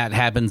if that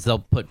happens, they'll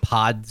put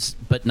pods,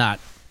 but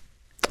not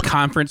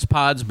conference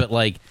pods, but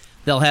like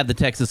they'll have the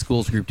Texas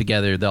schools group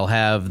together. They'll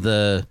have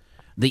the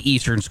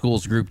Eastern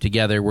schools group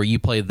together, where you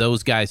play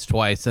those guys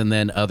twice and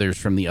then others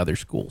from the other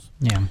schools.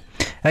 Yeah.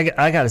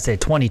 I got to say,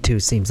 22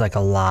 seems like a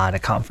lot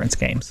of conference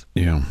games.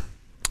 Yeah.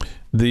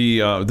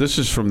 This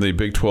is from the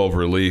Big 12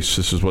 release.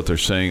 This is what they're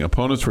saying.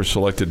 Opponents were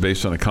selected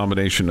based on a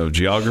combination of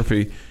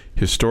geography,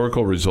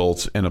 historical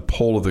results, and a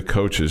poll of the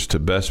coaches to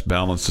best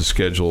balance the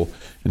schedule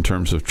in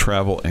terms of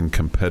travel and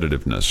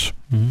competitiveness.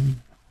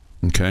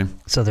 Okay.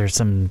 So there's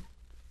some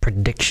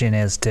prediction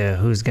as to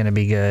who's going to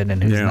be good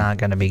and who's not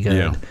going to be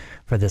good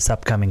for this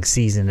upcoming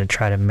season to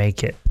try to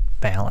make it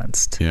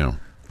balanced. Yeah.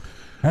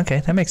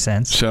 Okay, that makes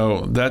sense.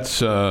 So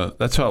that's how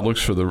it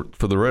looks for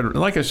the Red.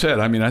 Like I said,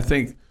 I mean, I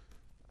think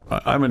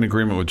I'm in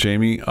agreement with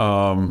Jamie.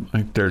 I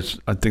think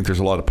there's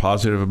a lot of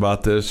positive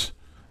about this.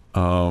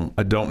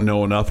 I don't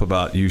know enough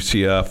about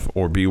UCF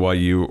or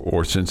BYU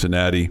or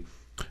Cincinnati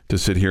to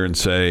sit here and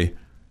say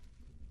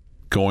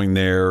going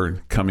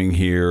there, coming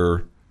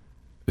here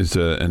is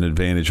an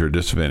advantage or a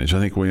disadvantage. I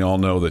think we all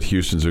know that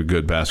Houston's a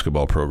good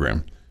basketball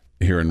program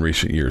here in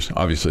recent years.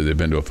 Obviously, they've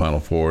been to a Final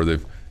Four.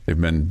 They've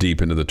been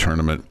deep into the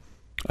tournament.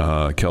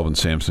 Kelvin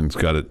Sampson's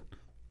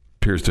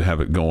appears to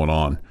have it going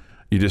on.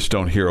 You just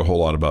don't hear a whole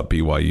lot about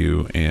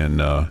BYU and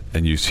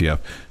UCF.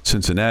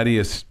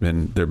 Cincinnati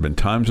there have been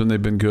times when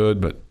they've been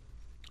good, but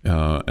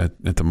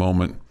at the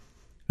moment,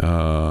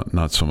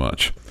 not so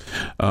much.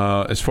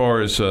 As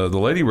far as the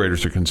Lady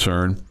Raiders are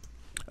concerned,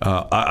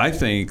 I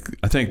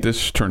think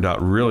this turned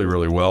out really,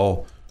 really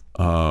well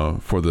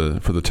for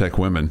the Tech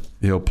women.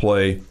 They'll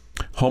play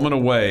home and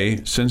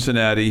away: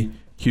 Cincinnati,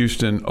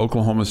 Houston,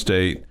 Oklahoma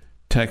State,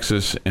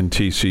 Texas, and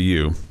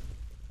TCU.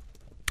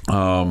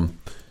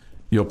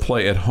 You'll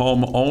play at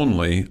home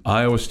only: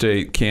 Iowa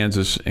State,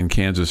 Kansas, and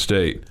Kansas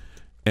State.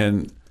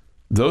 And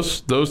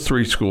those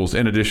three schools,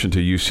 in addition to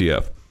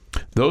UCF,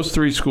 those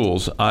three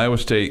schools, Iowa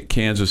State,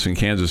 Kansas, and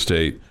Kansas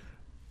State,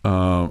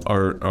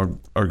 are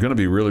going to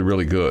be really,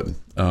 really good.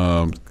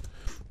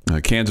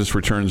 Kansas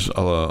returns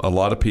a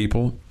lot of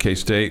people.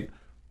 K-State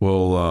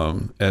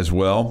will as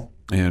well.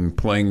 And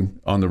playing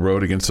on the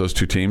road against those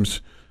two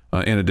teams,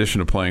 in addition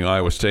to playing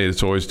Iowa State,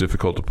 it's always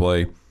difficult to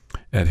play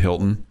at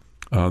Hilton.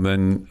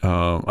 Then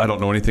I don't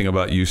know anything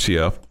about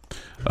UCF.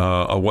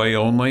 Away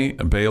only,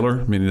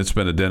 Baylor. I mean, it's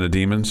been a den of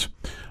demons.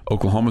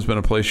 Oklahoma's been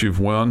a place you've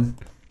won,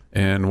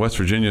 and West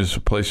Virginia's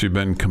a place you've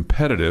been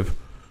competitive,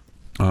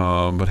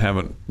 but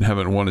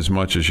haven't won as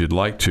much as you'd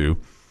like to.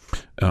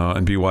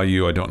 And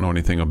BYU, I don't know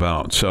anything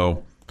about.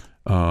 So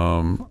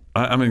I'm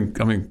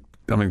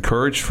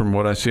encouraged from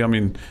what I see. I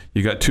mean,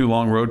 you got 2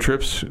 long road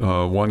trips,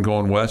 one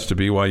going west to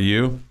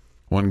BYU,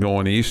 one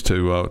going east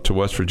to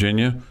West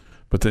Virginia,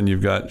 but then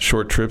you've got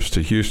short trips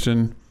to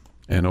Houston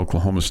and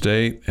Oklahoma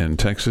State and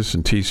Texas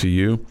and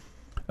TCU,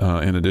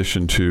 in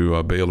addition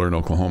to Baylor and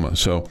Oklahoma.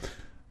 So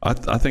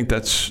I think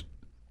that's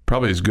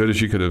probably as good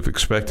as you could have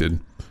expected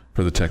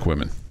for the Tech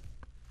women.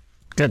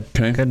 Good.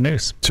 Okay? Good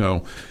news.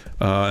 So,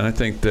 and I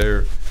think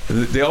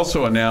they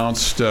also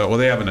announced,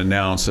 they haven't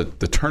announced that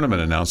the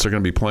tournament announced they're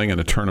going to be playing in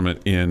a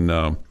tournament in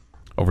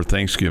over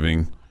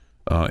Thanksgiving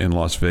in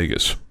Las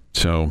Vegas.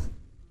 So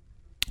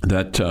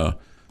that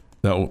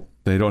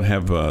they don't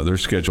have their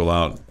schedule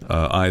out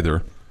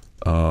either.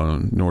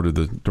 Nor do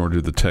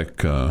the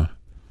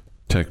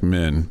Tech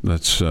men.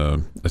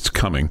 That's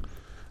coming.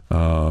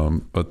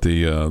 But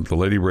the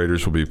Lady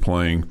Raiders will be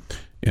playing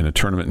in a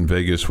tournament in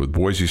Vegas with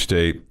Boise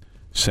State,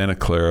 Santa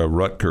Clara,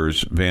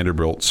 Rutgers,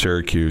 Vanderbilt,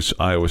 Syracuse,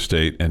 Iowa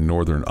State, and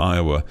Northern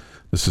Iowa.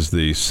 This is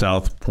the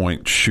South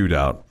Point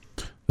Shootout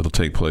that'll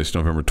take place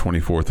November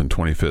 24th and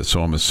 25th.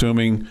 So I'm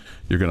assuming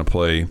you're going to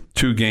play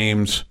 2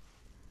 games,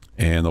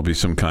 and there'll be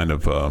some kind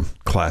of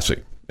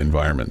classic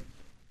environment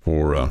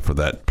for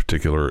that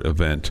particular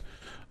event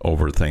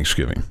over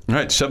Thanksgiving. All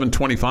right,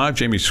 7:25.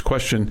 Jamie's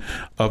question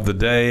of the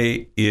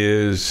day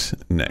is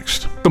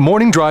next. The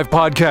Morning Drive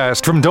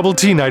podcast from Double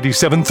T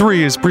 97.3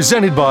 is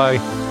presented by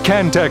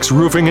Cantex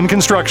Roofing and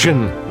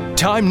Construction.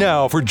 Time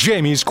now for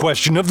Jamie's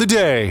question of the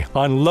day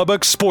on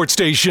Lubbock Sports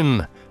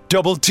Station,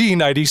 Double T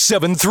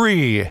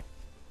 97.3.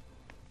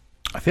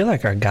 I feel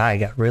like our guy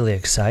got really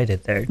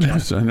excited there, Jeff.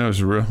 Yes, I know.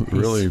 It's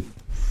really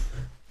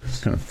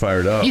kind of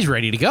fired up. He's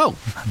ready to go.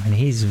 I mean,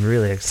 he's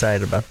really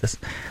excited about this.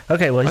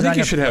 Okay, well, I think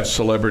you should have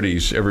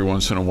celebrities every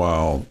once in a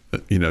while,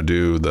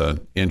 do the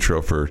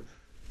intro for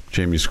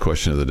Jamie's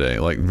question of the day,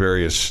 like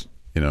various,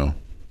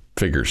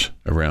 figures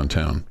around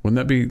town.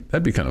 That'd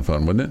be kind of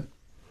fun, wouldn't it?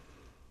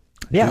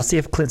 Yeah, I'll see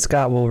if Clint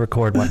Scott will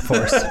record one for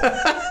us.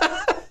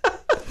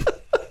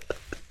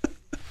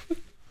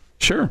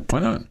 Sure, why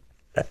not?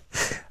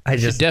 I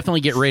just should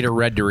definitely get Raider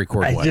Red to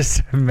record one. I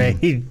just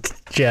made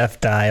Jeff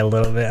die a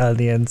little bit on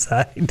the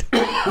inside.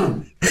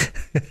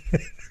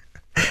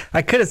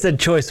 I could have said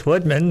Choice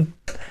Woodman.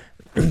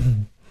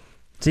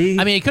 See?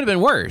 I mean, it could have been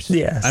worse.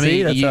 Yeah, I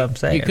mean, that's what I'm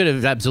saying. You could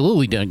have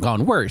absolutely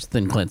gone worse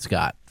than Clint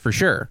Scott, for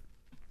sure.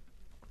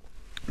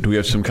 Do we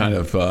have some kind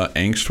of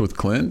angst with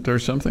Clint or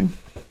something?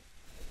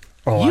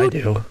 Oh, I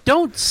do.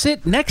 Don't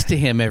sit next to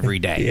him every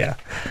day. Yeah,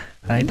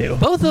 I do.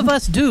 Both of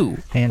us do,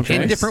 And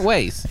in Choice. different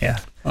ways. Yeah.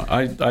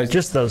 I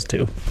Just those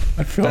two.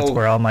 I feel That's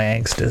where all my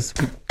angst is.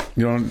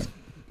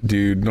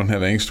 you don't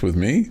have angst with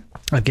me?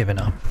 I've given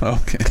up.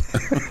 Okay.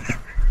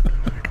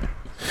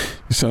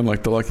 You sound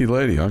like the lucky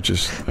lady. I've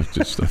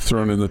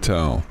thrown in the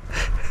towel.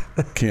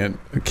 Can't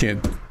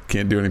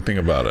do anything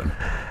about it.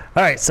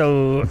 All right,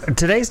 so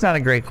today's not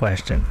a great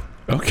question.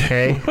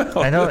 Okay. Well,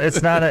 I know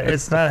it's not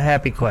a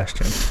happy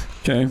question.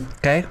 Okay.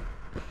 Okay.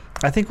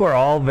 I think we're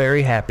all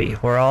very happy.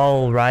 We're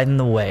all riding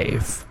the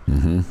wave.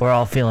 Mm-hmm. We're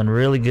all feeling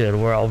really good.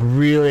 We're all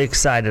really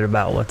excited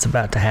about what's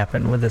about to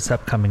happen with this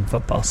upcoming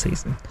football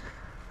season.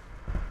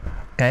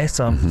 Okay,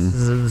 so this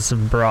is a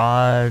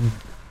broad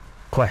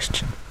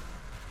question.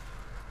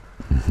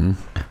 Mm-hmm.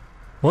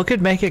 What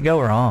could make it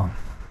go wrong?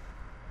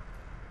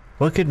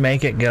 What could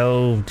make it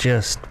go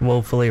just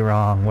woefully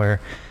wrong where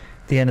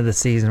at the end of the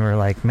season we're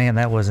like, man,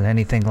 that wasn't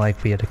anything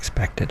like we had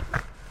expected?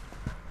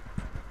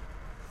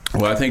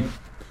 Well, I think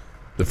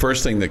the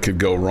first thing that could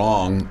go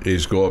wrong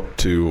is go up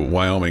to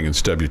Wyoming and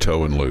stub your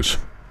toe and lose.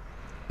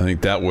 I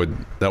think that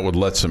would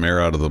let some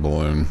air out of the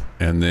balloon,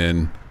 and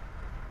then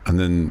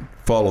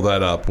follow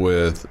that up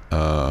with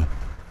a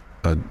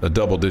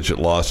double-digit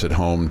loss at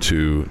home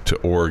to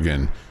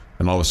Oregon,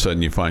 and all of a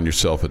sudden you find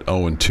yourself at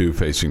 0-2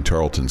 facing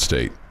Tarleton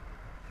State.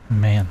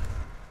 Man,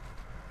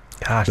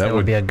 gosh, that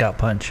would be a gut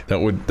punch. That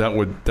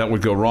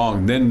would go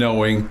wrong. Then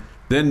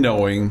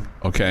knowing,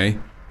 okay,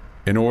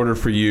 in order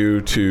for you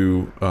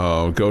to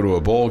go to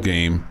a bowl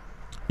game,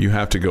 you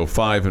have to go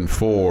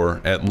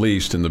 5-4 at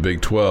least in the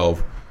Big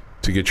 12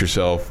 to get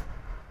yourself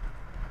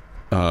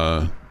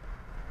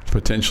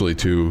potentially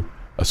to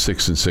a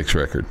 6-6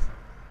 record.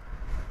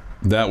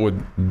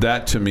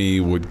 That to me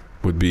would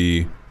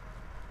be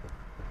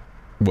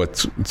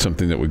what's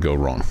something that would go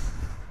wrong.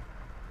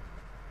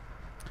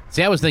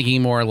 See, I was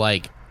thinking more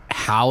like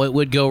how it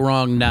would go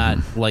wrong, not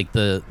like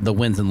the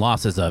wins and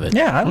losses of it.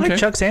 Yeah, I like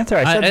Chuck's answer.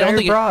 I said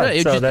very broad.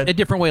 It's so just a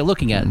different way of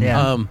looking at it.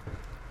 Yeah.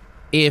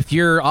 If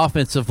your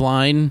offensive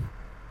line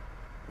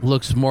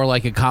looks more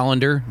like a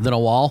colander than a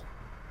wall,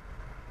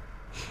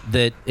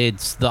 that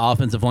it's the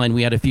offensive line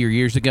we had a few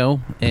years ago,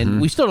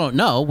 and we still don't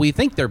know. We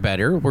think they're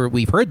better.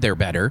 We've heard they're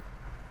better.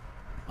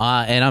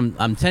 And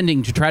I'm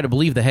tending to try to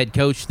believe the head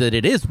coach that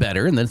it is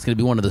better and that it's going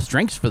to be one of the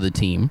strengths for the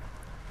team.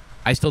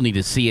 I still need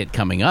to see it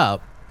coming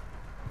up,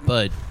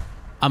 but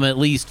I'm at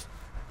least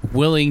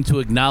willing to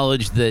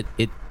acknowledge that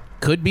it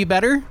could be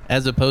better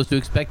as opposed to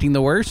expecting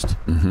the worst,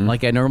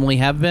 like I normally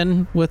have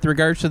been with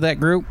regards to that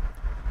group.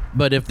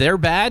 But if they're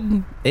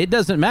bad, it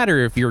doesn't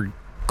matter if your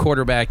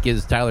quarterback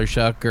is Tyler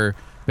Shuck or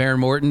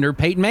Baron Morton or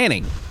Peyton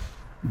Manning.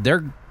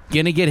 They're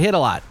going to get hit a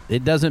lot.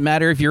 It doesn't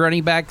matter if your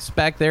running back's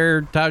back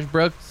there, Taj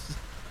Brooks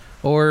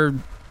or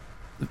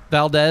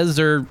Valdez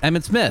or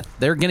Emmitt Smith.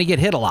 They're going to get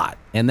hit a lot,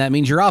 and that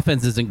means your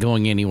offense isn't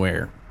going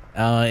anywhere.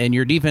 And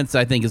your defense,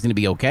 I think, is going to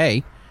be okay.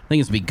 I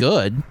think it's going to be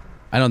good.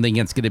 I don't think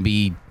it's going to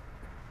be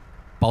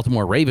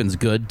Baltimore Ravens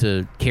good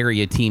to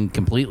carry a team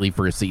completely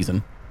for a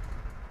season.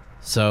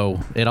 So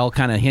it all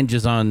kind of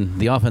hinges on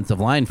the offensive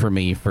line for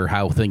me for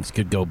how things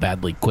could go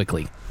badly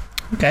quickly.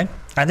 Okay.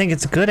 I think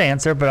it's a good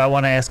answer, but I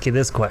want to ask you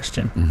this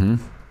question.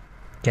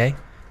 Okay.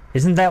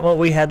 Isn't that what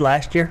we had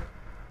last year?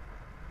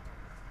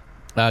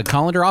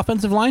 Colander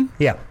offensive line?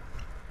 Yeah.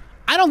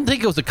 I don't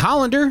think it was a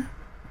colander.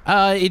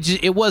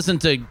 It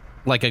wasn't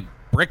like a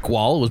brick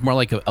wall. It was more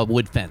like a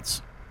wood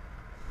fence.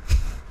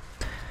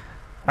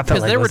 I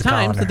felt like there it was were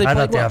times that they I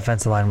played thought the well.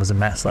 offensive line was a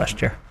mess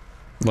last year.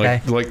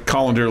 Like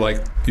colander,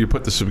 like you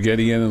put the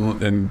spaghetti in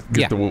and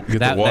get the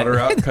water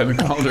out kind of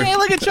colander. Hey,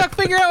 look at Chuck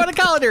figure out what a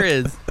colander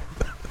is.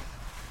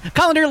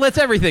 Colander lets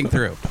everything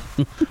through.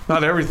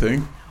 Not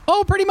everything.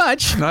 Oh, pretty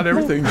much. Not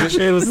everything. Just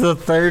It was the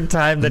third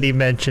time that he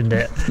mentioned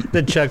it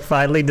that Chuck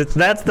finally did.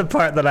 That's the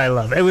part that I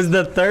love. It was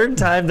the third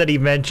time that he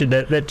mentioned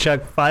it that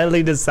Chuck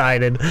finally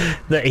decided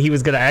that he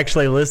was going to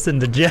actually listen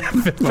to Jeff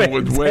and pay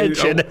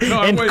attention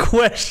and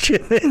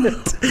question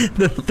it.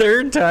 The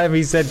third time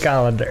he said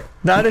colander.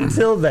 Not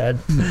until then.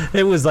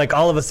 It was like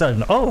all of a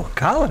sudden, oh,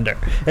 colander.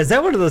 Is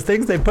that one of those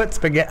things they put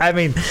spaghetti? I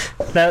mean,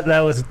 that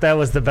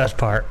was the best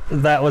part.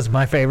 That was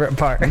my favorite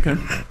part. Okay.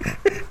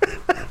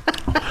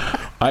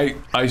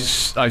 I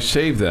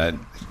saved that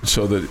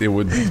so that it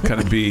would kind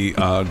of be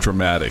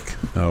dramatic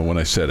when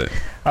I said it.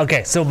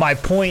 Okay, so my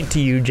point to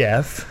you,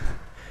 Jeff,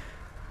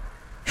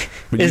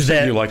 But you is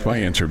said that you liked my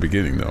answer at the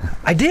beginning, though.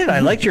 I did. I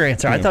liked your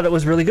answer. Yeah. I thought it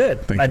was really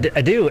good. Thank you.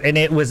 I do. And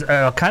it was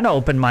kind of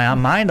opened my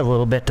mind a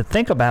little bit to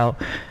think about,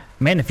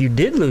 man, if you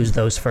did lose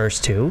those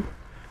first two,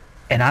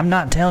 and I'm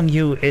not telling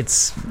you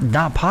it's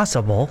not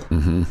possible.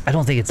 I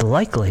don't think it's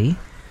likely.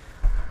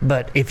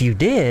 But if you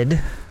did,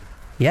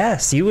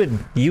 yes, you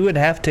would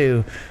have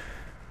to,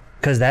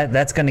 because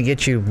that's going to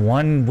get you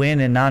one win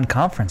in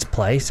non-conference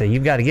play. So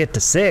you've got to get to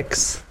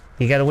 6.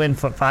 You got to win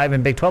 5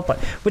 in Big 12 play,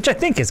 which I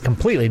think is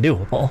completely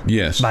doable.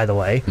 Yes. By the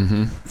way,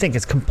 I think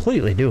it's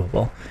completely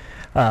doable.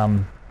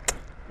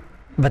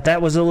 But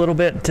that was a little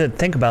bit to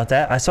think about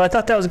that. So I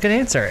thought that was a good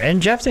answer.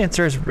 And Jeff's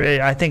answer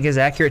I think is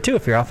accurate too.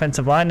 If your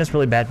offensive line is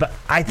really bad, but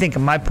I think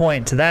my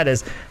point to that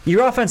is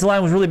your offensive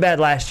line was really bad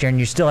last year, and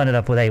you still ended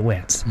up with 8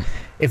 wins.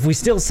 If we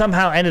still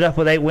somehow ended up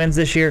with 8 wins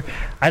this year,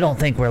 I don't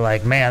think we're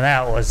like, man,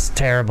 that was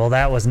terrible.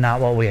 That was not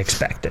what we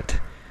expected.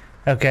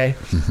 Okay,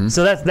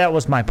 so that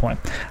was my point.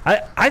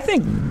 I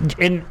think,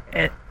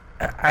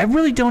 I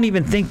really don't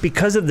even think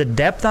because of the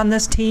depth on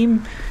this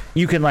team,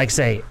 you can like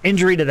say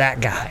injury to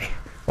that guy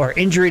or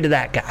injury to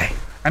that guy.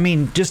 I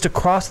mean, just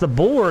across the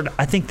board,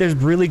 I think there's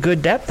really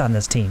good depth on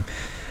this team.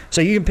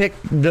 So you can pick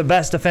the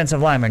best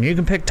defensive lineman. You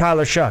can pick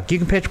Tyler Shuck. You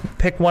can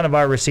pick one of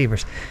our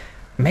receivers.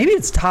 Maybe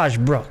it's Taj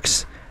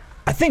Brooks.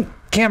 I think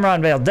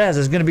Cameron Valdez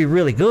is going to be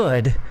really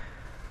good,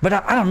 but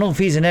I don't know if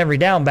he's an every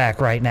down back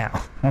right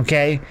now,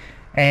 okay,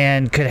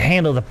 and could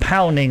handle the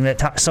pounding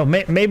that. So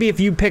maybe if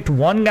you picked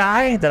one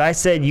guy that I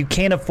said you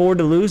can't afford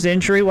to lose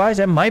injury-wise,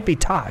 that might be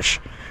Taj,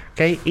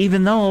 okay,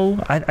 even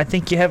though I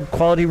think you have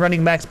quality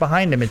running backs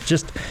behind him.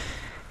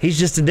 He's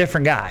just a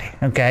different guy,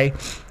 okay?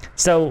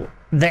 So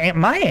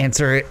my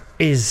answer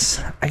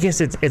is, I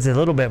guess it's a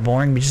little bit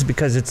boring just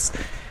because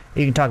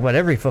you can talk about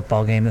every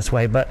football game this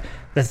way, but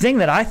the thing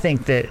that I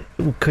think that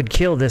could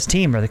kill this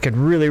team or that could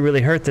really,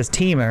 really hurt this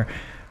team or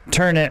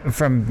turn it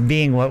from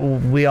being what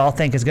we all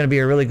think is going to be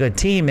a really good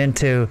team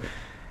into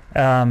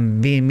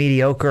being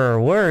mediocre or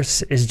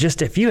worse is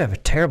just if you have a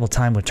terrible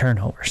time with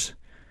turnovers.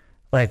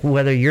 Like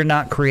whether you're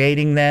not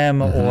creating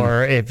them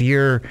or if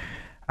you're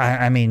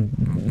I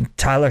mean,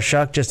 Tyler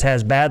Shuck just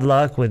has bad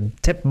luck with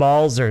tip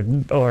balls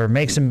or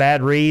makes some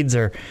bad reads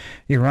or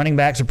your running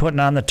backs are putting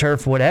on the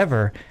turf,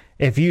 whatever.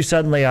 If you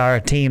suddenly are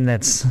a team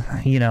that's,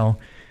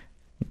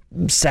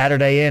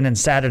 Saturday in and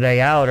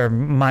Saturday out or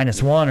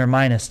 -1 or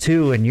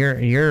 -2 and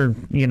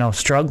you're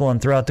struggling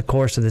throughout the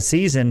course of the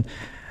season,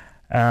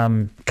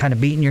 kind of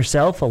beating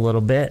yourself a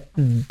little bit,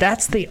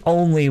 that's the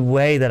only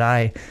way that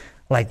I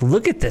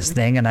look at this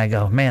thing and I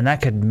go, man,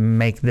 that could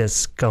make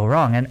this go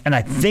wrong. And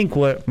I think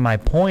what my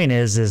point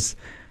is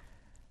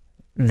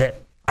that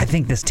I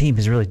think this team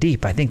is really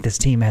deep. I think this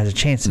team has a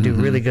chance to do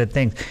really good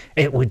things.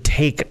 It would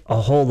take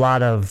a whole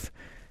lot of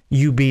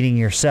you beating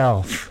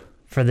yourself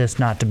for this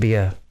not to be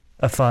a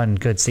fun,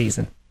 good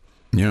season.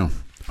 Yeah.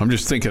 I'm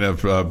just thinking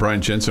of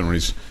Brian Jensen when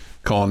he's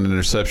calling an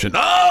interception.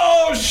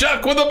 Oh,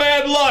 Shuck with a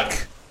bad luck.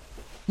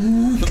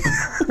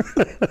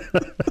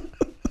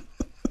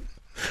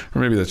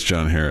 Or maybe that's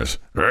John Harris.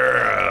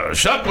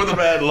 Shuck with the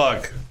bad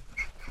luck.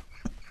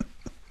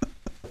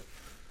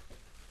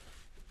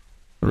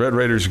 The Red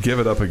Raiders give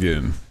it up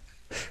again.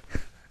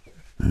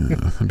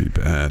 That'd be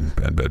bad.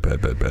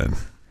 Bad.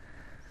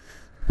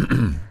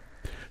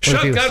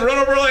 Shuck got run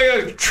over like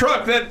a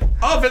truck. That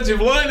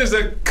offensive line is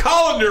a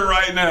colander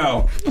right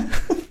now.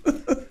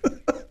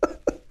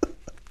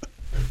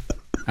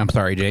 I'm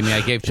sorry, Jamie.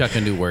 I gave Chuck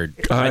a new word.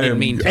 I didn't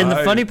mean to. And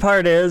the funny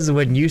part is,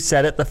 when you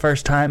said it the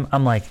first time,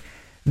 I'm like,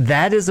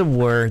 that is a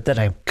word that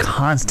I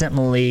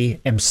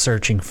constantly am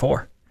searching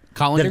for.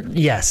 Colander?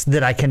 Yes,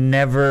 that I can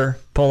never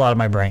pull out of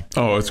my brain.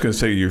 Oh, I was going to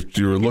say you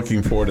were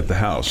looking for it at the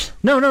house.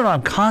 No.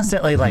 I'm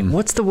constantly like,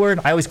 what's the word?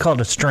 I always call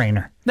it a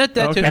strainer.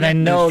 Okay. And I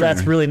know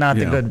that's really not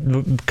the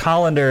good.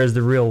 Colander is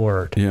the real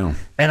word. Yeah.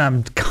 And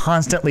I'm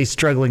constantly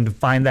struggling to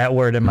find that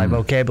word in my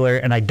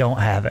vocabulary, and I don't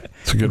have it.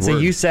 It's a good word. So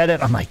you said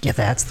it. I'm like, yeah,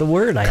 that's the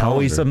word I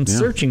always am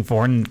searching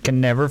for and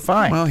can never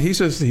find. Well, he's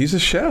a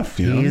chef.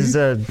 He's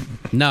a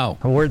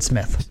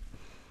wordsmith.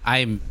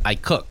 I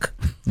cook.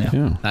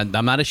 Yeah.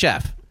 I'm not a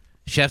chef.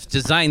 Chefs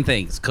design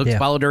things. Cooks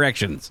follow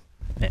directions.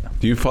 Yeah.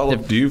 Do you follow?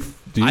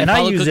 And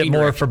I use it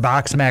more for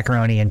boxed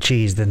macaroni and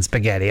cheese than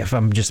spaghetti, if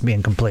I'm just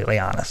being completely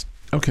honest.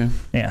 Okay.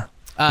 Yeah.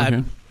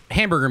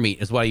 Hamburger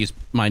meat is what I use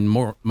mine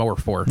more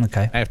for.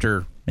 Okay.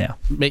 After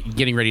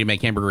getting ready to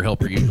make hamburger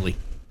helper usually,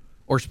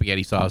 or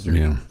spaghetti sauce or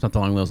something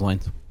along those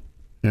lines.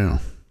 Yeah.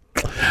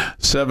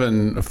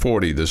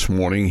 7:40 this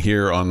morning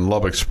here on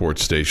Lubbock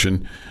Sports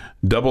Station.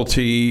 Double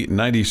T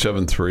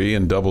 97.3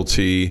 and Double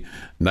T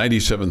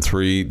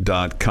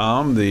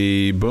 97.3.com.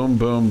 The Boom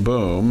Boom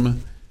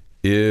Boom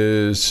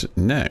is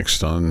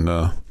next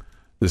on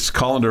this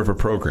colander of a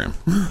program.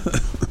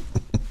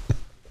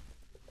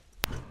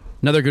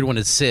 Another good one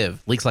is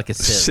sieve. Leaks like a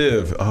sieve.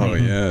 Sieve. Oh,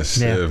 yeah,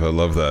 sieve. Yeah. I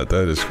love that.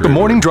 That is great. The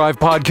Morning Drive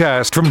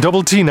podcast from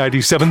Double T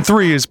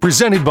 97.3 is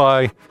presented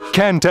by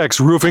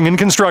Cantex Roofing and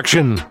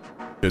Construction.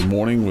 Good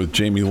morning with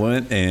Jamie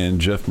Lent and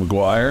Jeff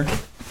McGuire.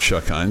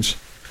 Chuck Heinz.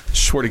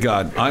 Swear to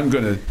God, I'm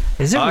going to...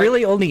 Is it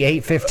really only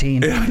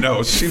 8:15? Yeah, no,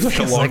 it seems like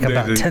a long like day.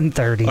 About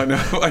 10:30.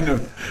 I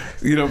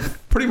know.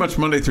 Pretty much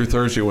Monday through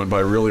Thursday went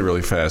by really,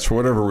 really fast. For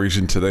whatever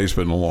reason, today's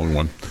been a long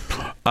one.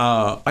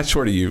 I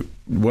swear to you,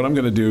 what I'm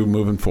going to do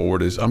moving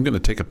forward is I'm going to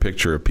take a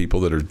picture of people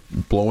that are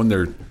blowing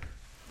their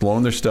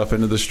stuff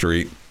into the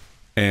street,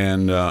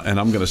 and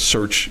I'm going to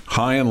search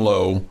high and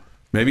low,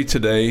 maybe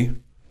today,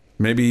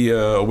 maybe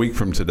a week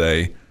from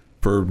today,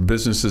 for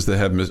businesses that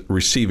have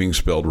receiving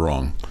spelled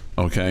wrong.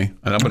 Okay?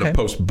 And I'm going to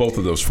post both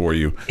of those for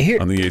you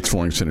on the Yates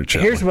Flooring Center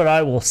channel. Here's what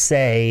I will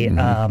say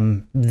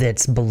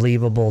that's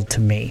believable to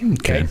me.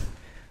 Okay.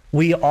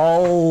 We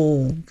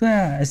all,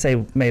 I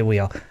say maybe we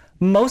all,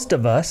 most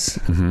of us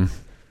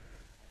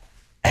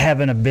have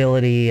an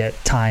ability at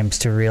times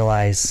to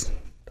realize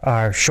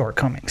our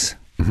shortcomings.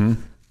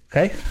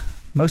 Okay?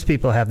 Most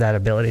people have that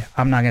ability.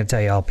 I'm not going to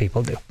tell you all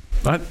people do.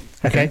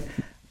 Okay?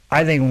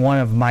 I think one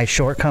of my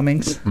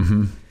shortcomings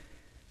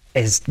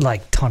is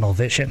like tunnel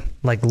vision,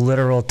 like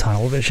literal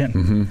tunnel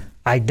vision.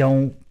 I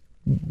don't,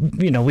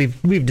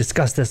 we've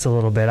discussed this a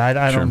little bit.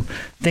 I don't,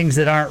 things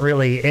that aren't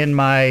really in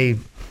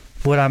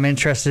what I'm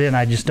interested in,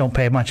 I just don't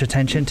pay much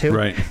attention to.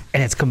 Right.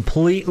 And it's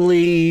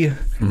completely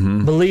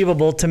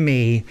believable to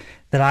me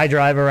that I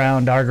drive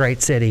around our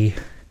great city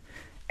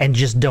and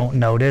just don't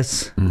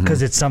notice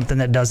because it's something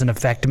that doesn't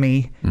affect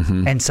me.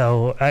 And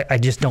so I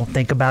just don't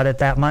think about it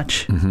that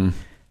much.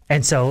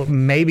 And so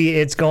maybe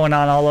it's going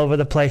on all over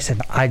the place and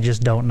I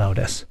just don't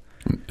notice.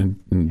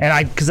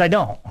 Because I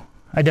don't.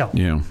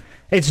 Yeah.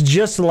 It's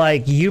just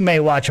like you may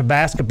watch a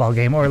basketball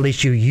game, or at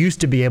least you used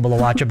to be able to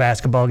watch a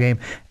basketball game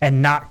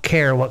and not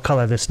care what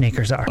color the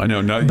sneakers are. I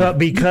know. But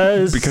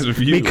because of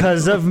you.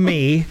 Because of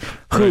me,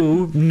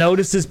 who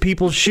notices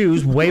people's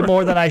shoes way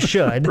more than I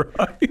should,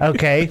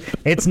 okay,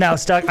 it's now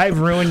stuck. I've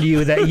ruined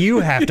you that you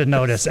have to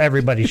notice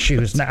everybody's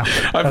shoes now.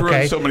 I've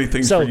ruined so many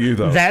things for you,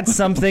 though. That's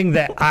something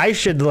that I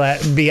should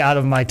let be out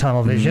of my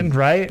tunnel vision,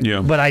 right?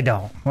 Yeah. But I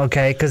don't,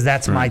 okay, because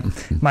that's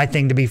my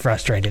thing to be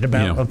frustrated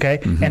about, okay?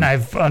 And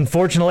I've,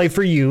 unfortunately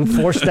for you,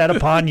 forced that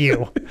upon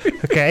you,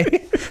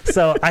 okay?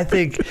 So I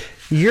think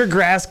your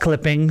grass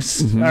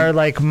clippings are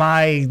like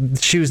my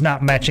shoes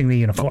not matching the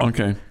uniform.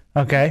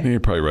 Okay? You're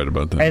probably right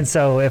about that. And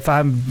so if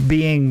I'm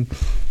being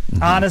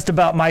honest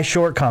about my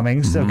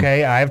shortcomings,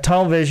 okay, I have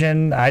tunnel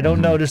vision. I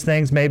don't notice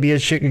things maybe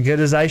as good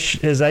as I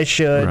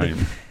should. Right.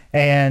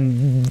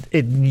 And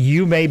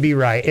you may be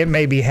right. It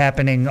may be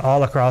happening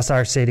all across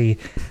our city.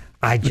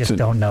 I just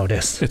don't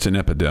notice. It's an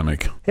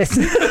epidemic. It's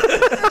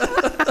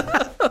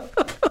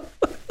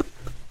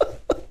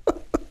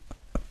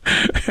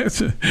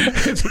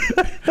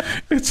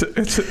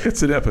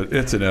It's an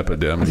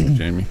epidemic,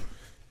 Jamie.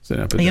 It's an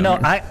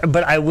epidemic.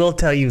 But I will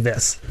tell you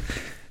this.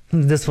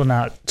 This will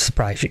not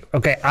surprise you.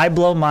 Okay, I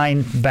blow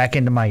mine back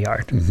into my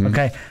yard.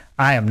 Okay,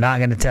 I am not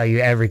going to tell you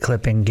every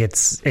clipping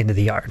gets into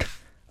the yard.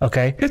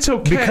 Okay, it's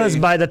okay because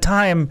by the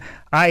time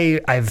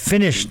I've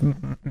finished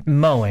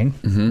mowing,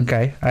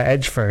 okay, I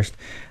edge first.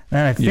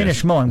 And I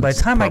finish mowing. By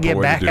the time I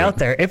get back out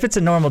there, if it's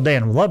a normal day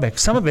in Lubbock,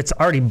 some of it's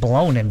already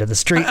blown into the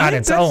street on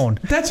its own.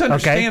 That's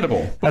understandable.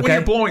 Okay? But when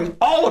you're blowing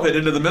all of it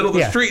into the middle of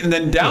the street and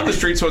then down the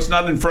street so it's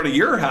not in front of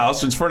your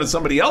house, it's in front of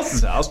somebody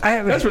else's house,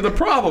 that's where the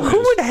problem is. Who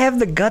would have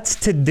the guts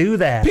to do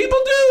that? People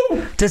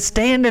do. To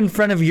stand in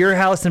front of your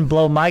house and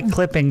blow my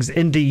clippings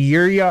into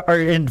your yard or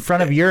in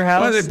front of your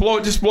house? Why they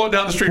just blow it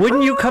down the street?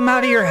 Wouldn't you come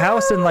out of your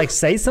house and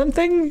say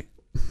something?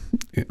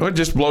 It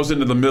just blows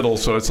into the middle,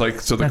 so it's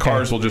the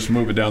cars will just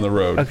move it down the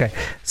road. Okay.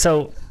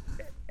 So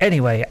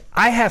anyway,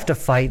 I have to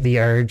fight the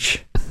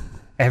urge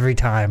every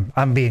time.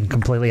 I'm being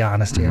completely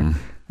honest here. Mm-hmm.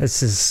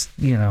 This is,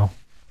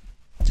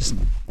 just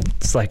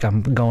it's like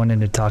I'm going in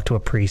to talk to a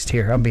priest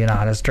here. I'm being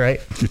honest, right?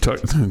 You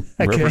talk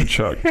Reverend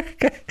Chuck.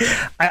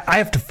 I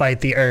have to fight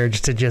the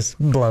urge to just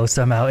blow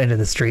some out into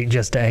the street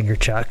just to anger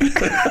Chuck.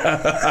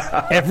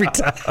 Every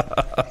time.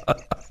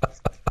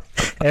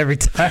 Every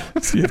time.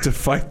 So you have to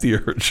fight the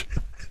urge.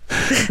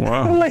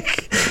 Wow.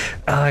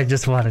 I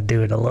just want to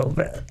do it a little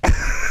bit.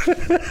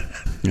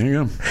 There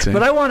you go. See?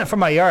 But I want it for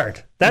my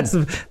yard.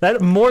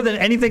 That more than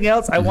anything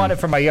else, I want it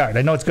for my yard.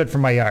 I know it's good for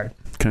my yard.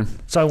 Okay.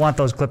 So I want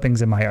those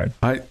clippings in my yard.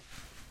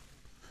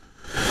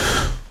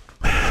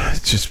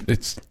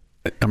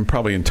 I'm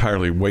probably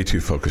entirely way too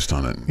focused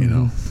on it,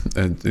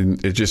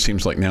 and it just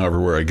seems like now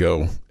everywhere I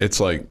go, it's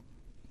like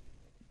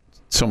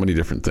so many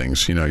different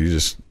things.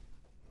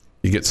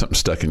 You get something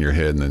stuck in your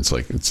head, and then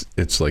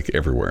it's like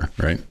everywhere,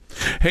 right?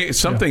 Hey,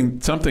 something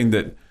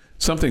that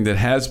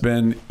has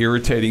been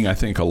irritating, I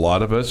think, a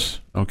lot of us,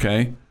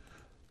 okay,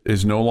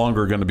 is no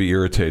longer going to be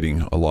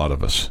irritating a lot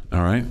of us.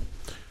 All right.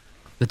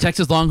 The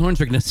Texas Longhorns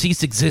are going to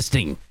cease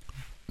existing.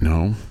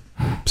 No,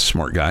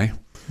 smart guy.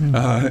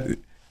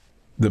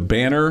 The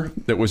banner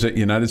that was at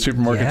United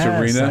Supermarkets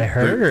Arena, I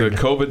heard. The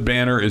COVID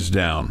banner is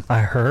down. I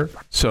heard.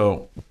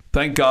 So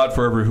thank God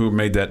for everyone who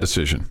made that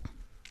decision.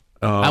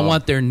 I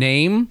want their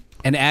name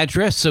and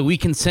address so we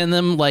can send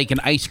them an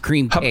ice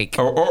cream cake.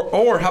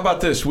 Or how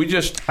about this?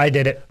 I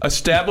did it.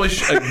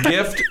 Establish a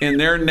gift in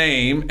their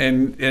name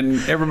and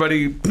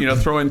everybody,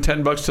 throw in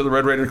 $10 to the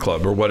Red Raider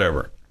Club or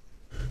whatever.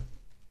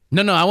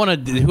 No, I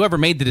want to. Whoever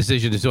made the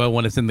decision is who I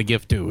want to send the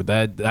gift to.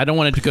 I don't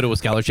want it to go to a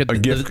scholarship.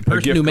 The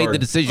person who made the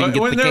decision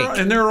gets the cake.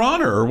 In their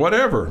honor or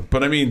whatever.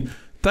 But I mean,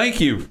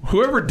 thank you.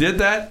 Whoever did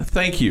that,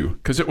 thank you.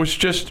 Because it was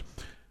just,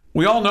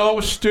 we all know it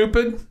was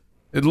stupid.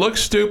 It looked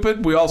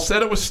stupid. We all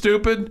said it was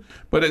stupid,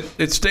 but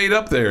it stayed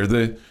up there.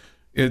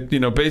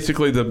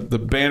 Basically the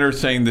banner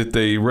saying that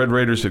the Red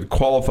Raiders had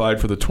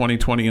qualified for the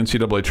 2020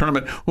 NCAA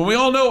tournament. When we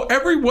all know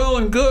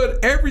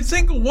every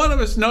single one of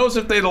us knows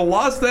if they'd have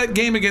lost that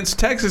game against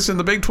Texas in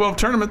the Big 12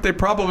 tournament, they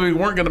probably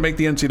weren't going to make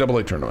the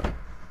NCAA tournament.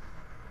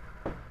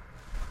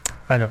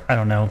 I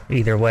don't know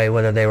either way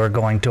whether they were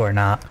going to or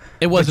not.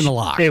 It wasn't a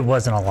lock. It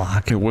wasn't a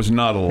lock. It was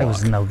not a lock. There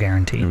was no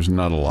guarantee. It was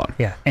not a lock.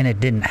 Yeah, and it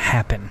didn't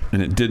happen.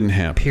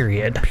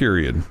 Period.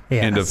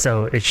 Yeah,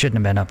 so it shouldn't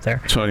have been up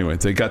there. So anyway,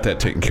 they got that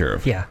taken care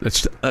of. Yeah.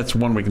 That's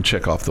one we can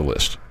check off the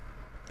list.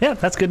 Yeah,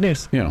 that's good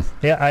news. Yeah.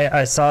 Yeah,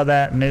 I saw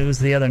that news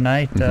the other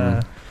night.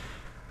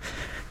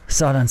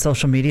 Saw it on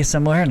social media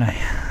somewhere, and I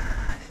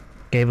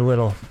gave a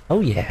little, oh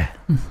yeah.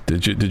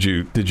 Did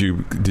you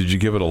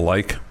give it a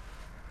like?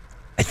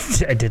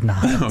 I did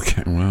not.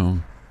 Okay, well.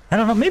 I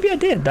don't know. Maybe I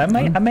did. I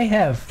may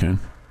have. Okay.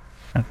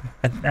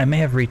 I may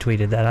have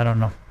retweeted that. I don't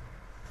know.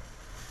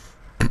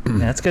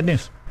 That's good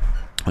news.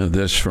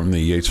 This from the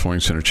Yates Flooring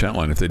Center chat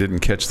line. If they didn't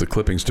catch the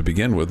clippings to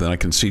begin with, then I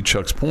can see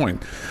Chuck's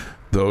point.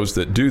 Those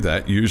that do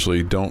that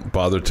usually don't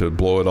bother to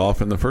blow it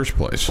off in the first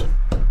place.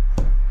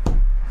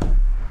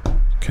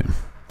 Okay.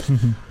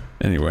 Mm-hmm.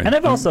 Anyway. And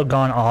I've also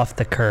gone off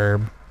the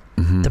curb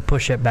to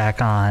push it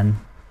back on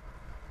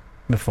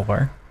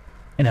before.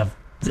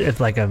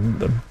 If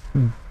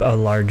a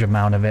large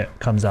amount of it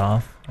comes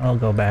off, I'll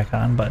go back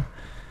on. But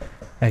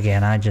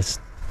again, I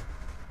just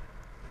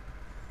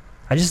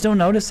don't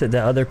notice it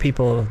that other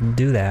people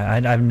do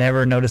that. I've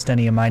never noticed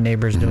any of my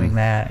neighbors doing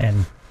that,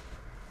 and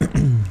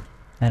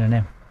I don't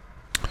know.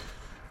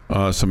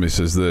 Somebody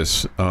says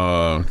this.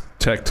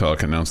 Tech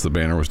Talk announced the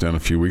banner was down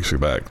a few weeks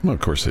back. Well, of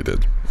course they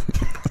did.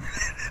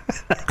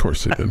 Of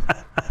course they did.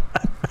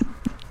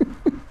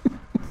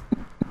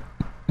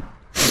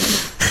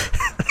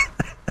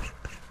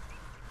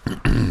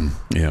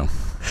 Yeah,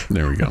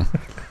 there we go.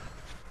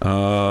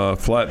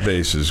 Flat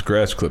bases,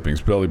 grass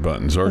clippings, belly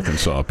buttons,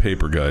 Arkansas,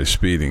 paper guys,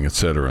 speeding,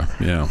 etc.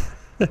 Yeah.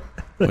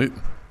 Wait,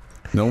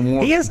 no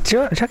more.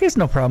 Chuck has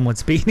no problem with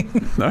speeding.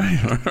 All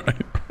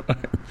right.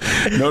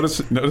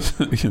 Notice.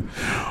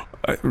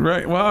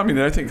 Right. Well, I mean,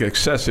 I think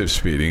excessive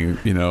speeding.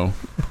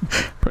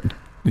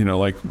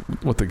 Like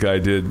what the guy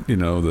did.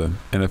 The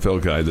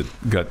NFL guy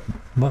that got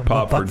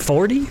popped for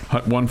 40.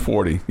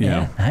 140.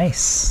 Yeah.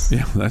 Nice.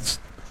 Yeah, that's.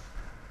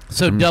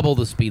 So double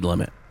the speed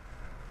limit.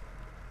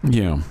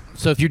 Yeah.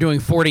 So if you're doing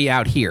 40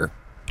 out here.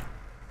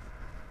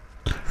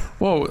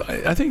 Well,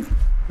 I think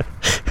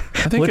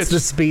what's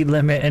the speed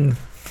limit in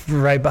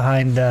right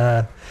behind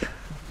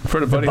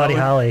front of Buddy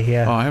Holly?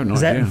 Yeah. Oh, I have no idea.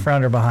 Is that in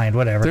front or behind?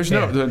 Whatever. There's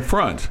no the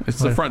front. It's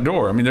the front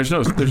door. I mean, there's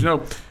no.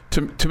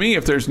 To me,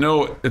 if there's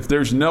no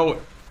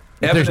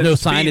There's no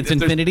sign, it's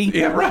infinity?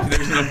 Yeah, right.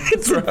 There's no,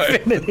 It's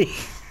right. infinity.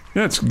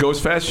 Yeah, it's go as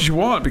fast as you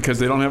want because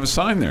they don't have a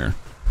sign there.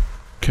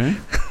 Okay.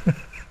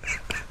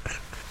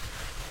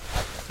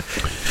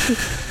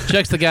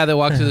 Chuck's the guy that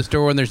walks to the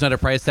store when there's not a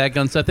price tag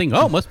on something.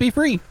 Oh, must be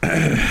free.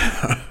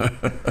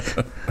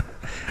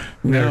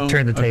 Never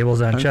turn the tables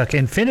on Chuck.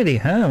 Infinity,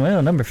 huh?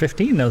 Well, number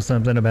 15 knows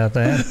something about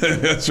that.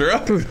 That's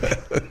right.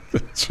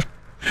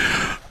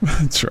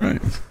 That's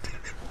right.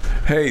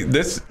 Hey,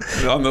 this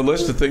on the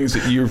list of things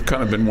that you've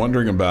kind of been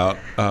wondering about.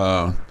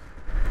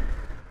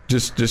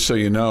 Just so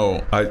you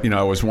know,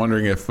 I was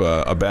wondering if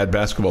a bad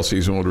basketball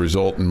season would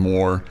result in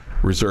more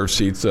reserve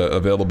seats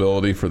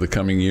availability for the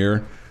coming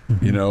year.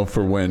 Mm-hmm. You know,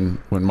 for when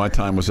my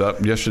time was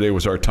up. Yesterday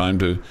was our time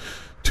to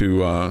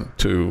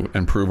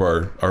improve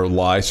our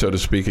lie, so to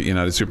speak, at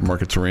United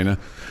Supermarkets Arena.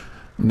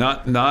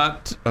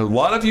 Not a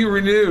lot of you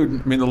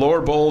renewed. I mean, the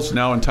lower bowl's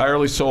now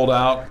entirely sold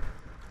out,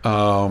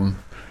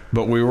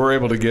 but we were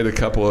able to get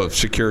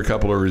secure a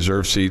couple of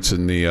reserve seats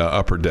in the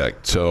upper deck.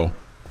 So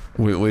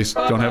we at least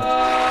don't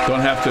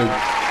have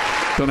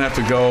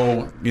to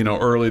go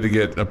early to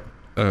get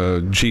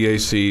a GA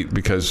seat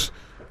because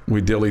we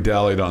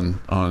dilly-dallied on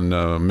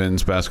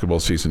men's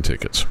basketball season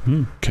tickets.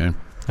 Okay.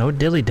 No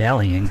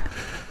dilly-dallying.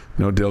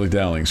 No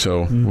dilly-dallying.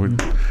 So we're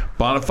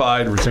bona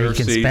fide reserve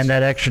seats. So you can spend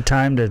that extra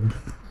time to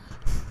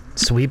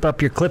sweep up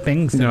your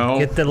clippings and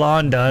get the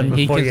lawn done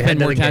before you head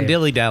to the game. He can spend more time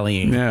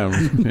dilly-dallying.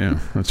 Yeah,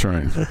 that's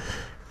right.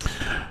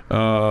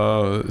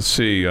 Let's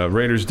see.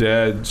 Raiders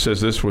Dad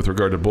says this with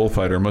regard to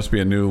Bullfighter. Must be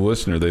a new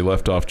listener. They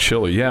left off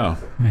chili. Yeah.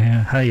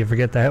 How do you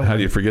forget that one? How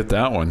do you forget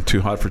that one?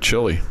 Too hot for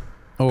chili.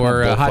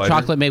 Or hot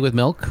chocolate made with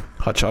milk.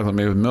 Hot chocolate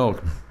made with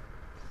milk.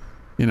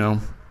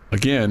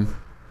 Again,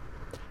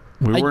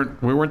 we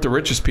weren't the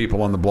richest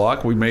people on the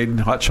block. We made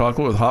hot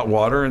chocolate with hot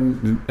water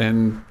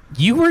and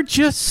you were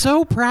just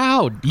so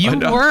proud. You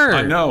were.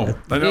 I know.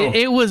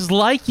 It was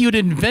like you'd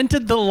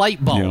invented the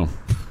light bulb.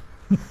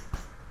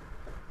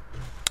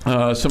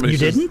 Somebody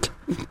didn't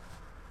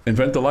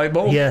invent the light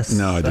bulb? Yes.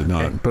 No, I did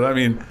not. But I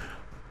mean,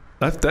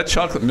 that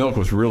chocolate milk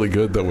was really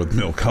good though with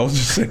milk. I'll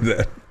just say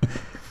that.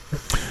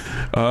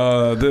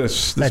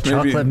 That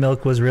chocolate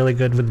milk was really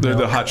good with milk.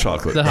 The hot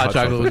chocolate. The hot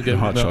chocolate was good. The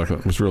hot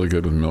chocolate was really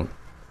good with milk.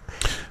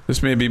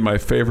 This may be my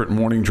favorite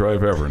morning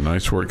drive ever.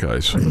 Nice work,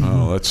 guys.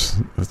 Oh,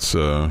 that's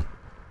a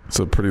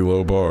pretty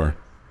low bar.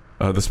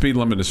 The speed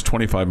limit is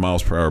 25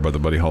 miles per hour by the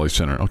Buddy Holly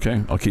Center.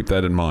 Okay, I'll keep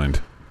that in mind.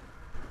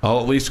 I'll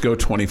at least go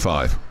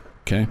 25.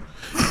 Okay,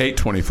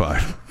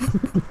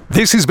 8:25.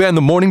 This has been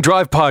the Morning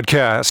Drive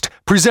Podcast,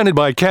 presented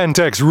by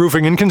Cantex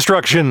Roofing and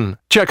Construction.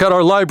 Check out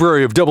our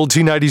library of Double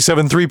T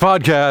 97.3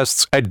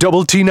 podcasts at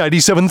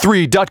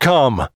doublet97.3.com.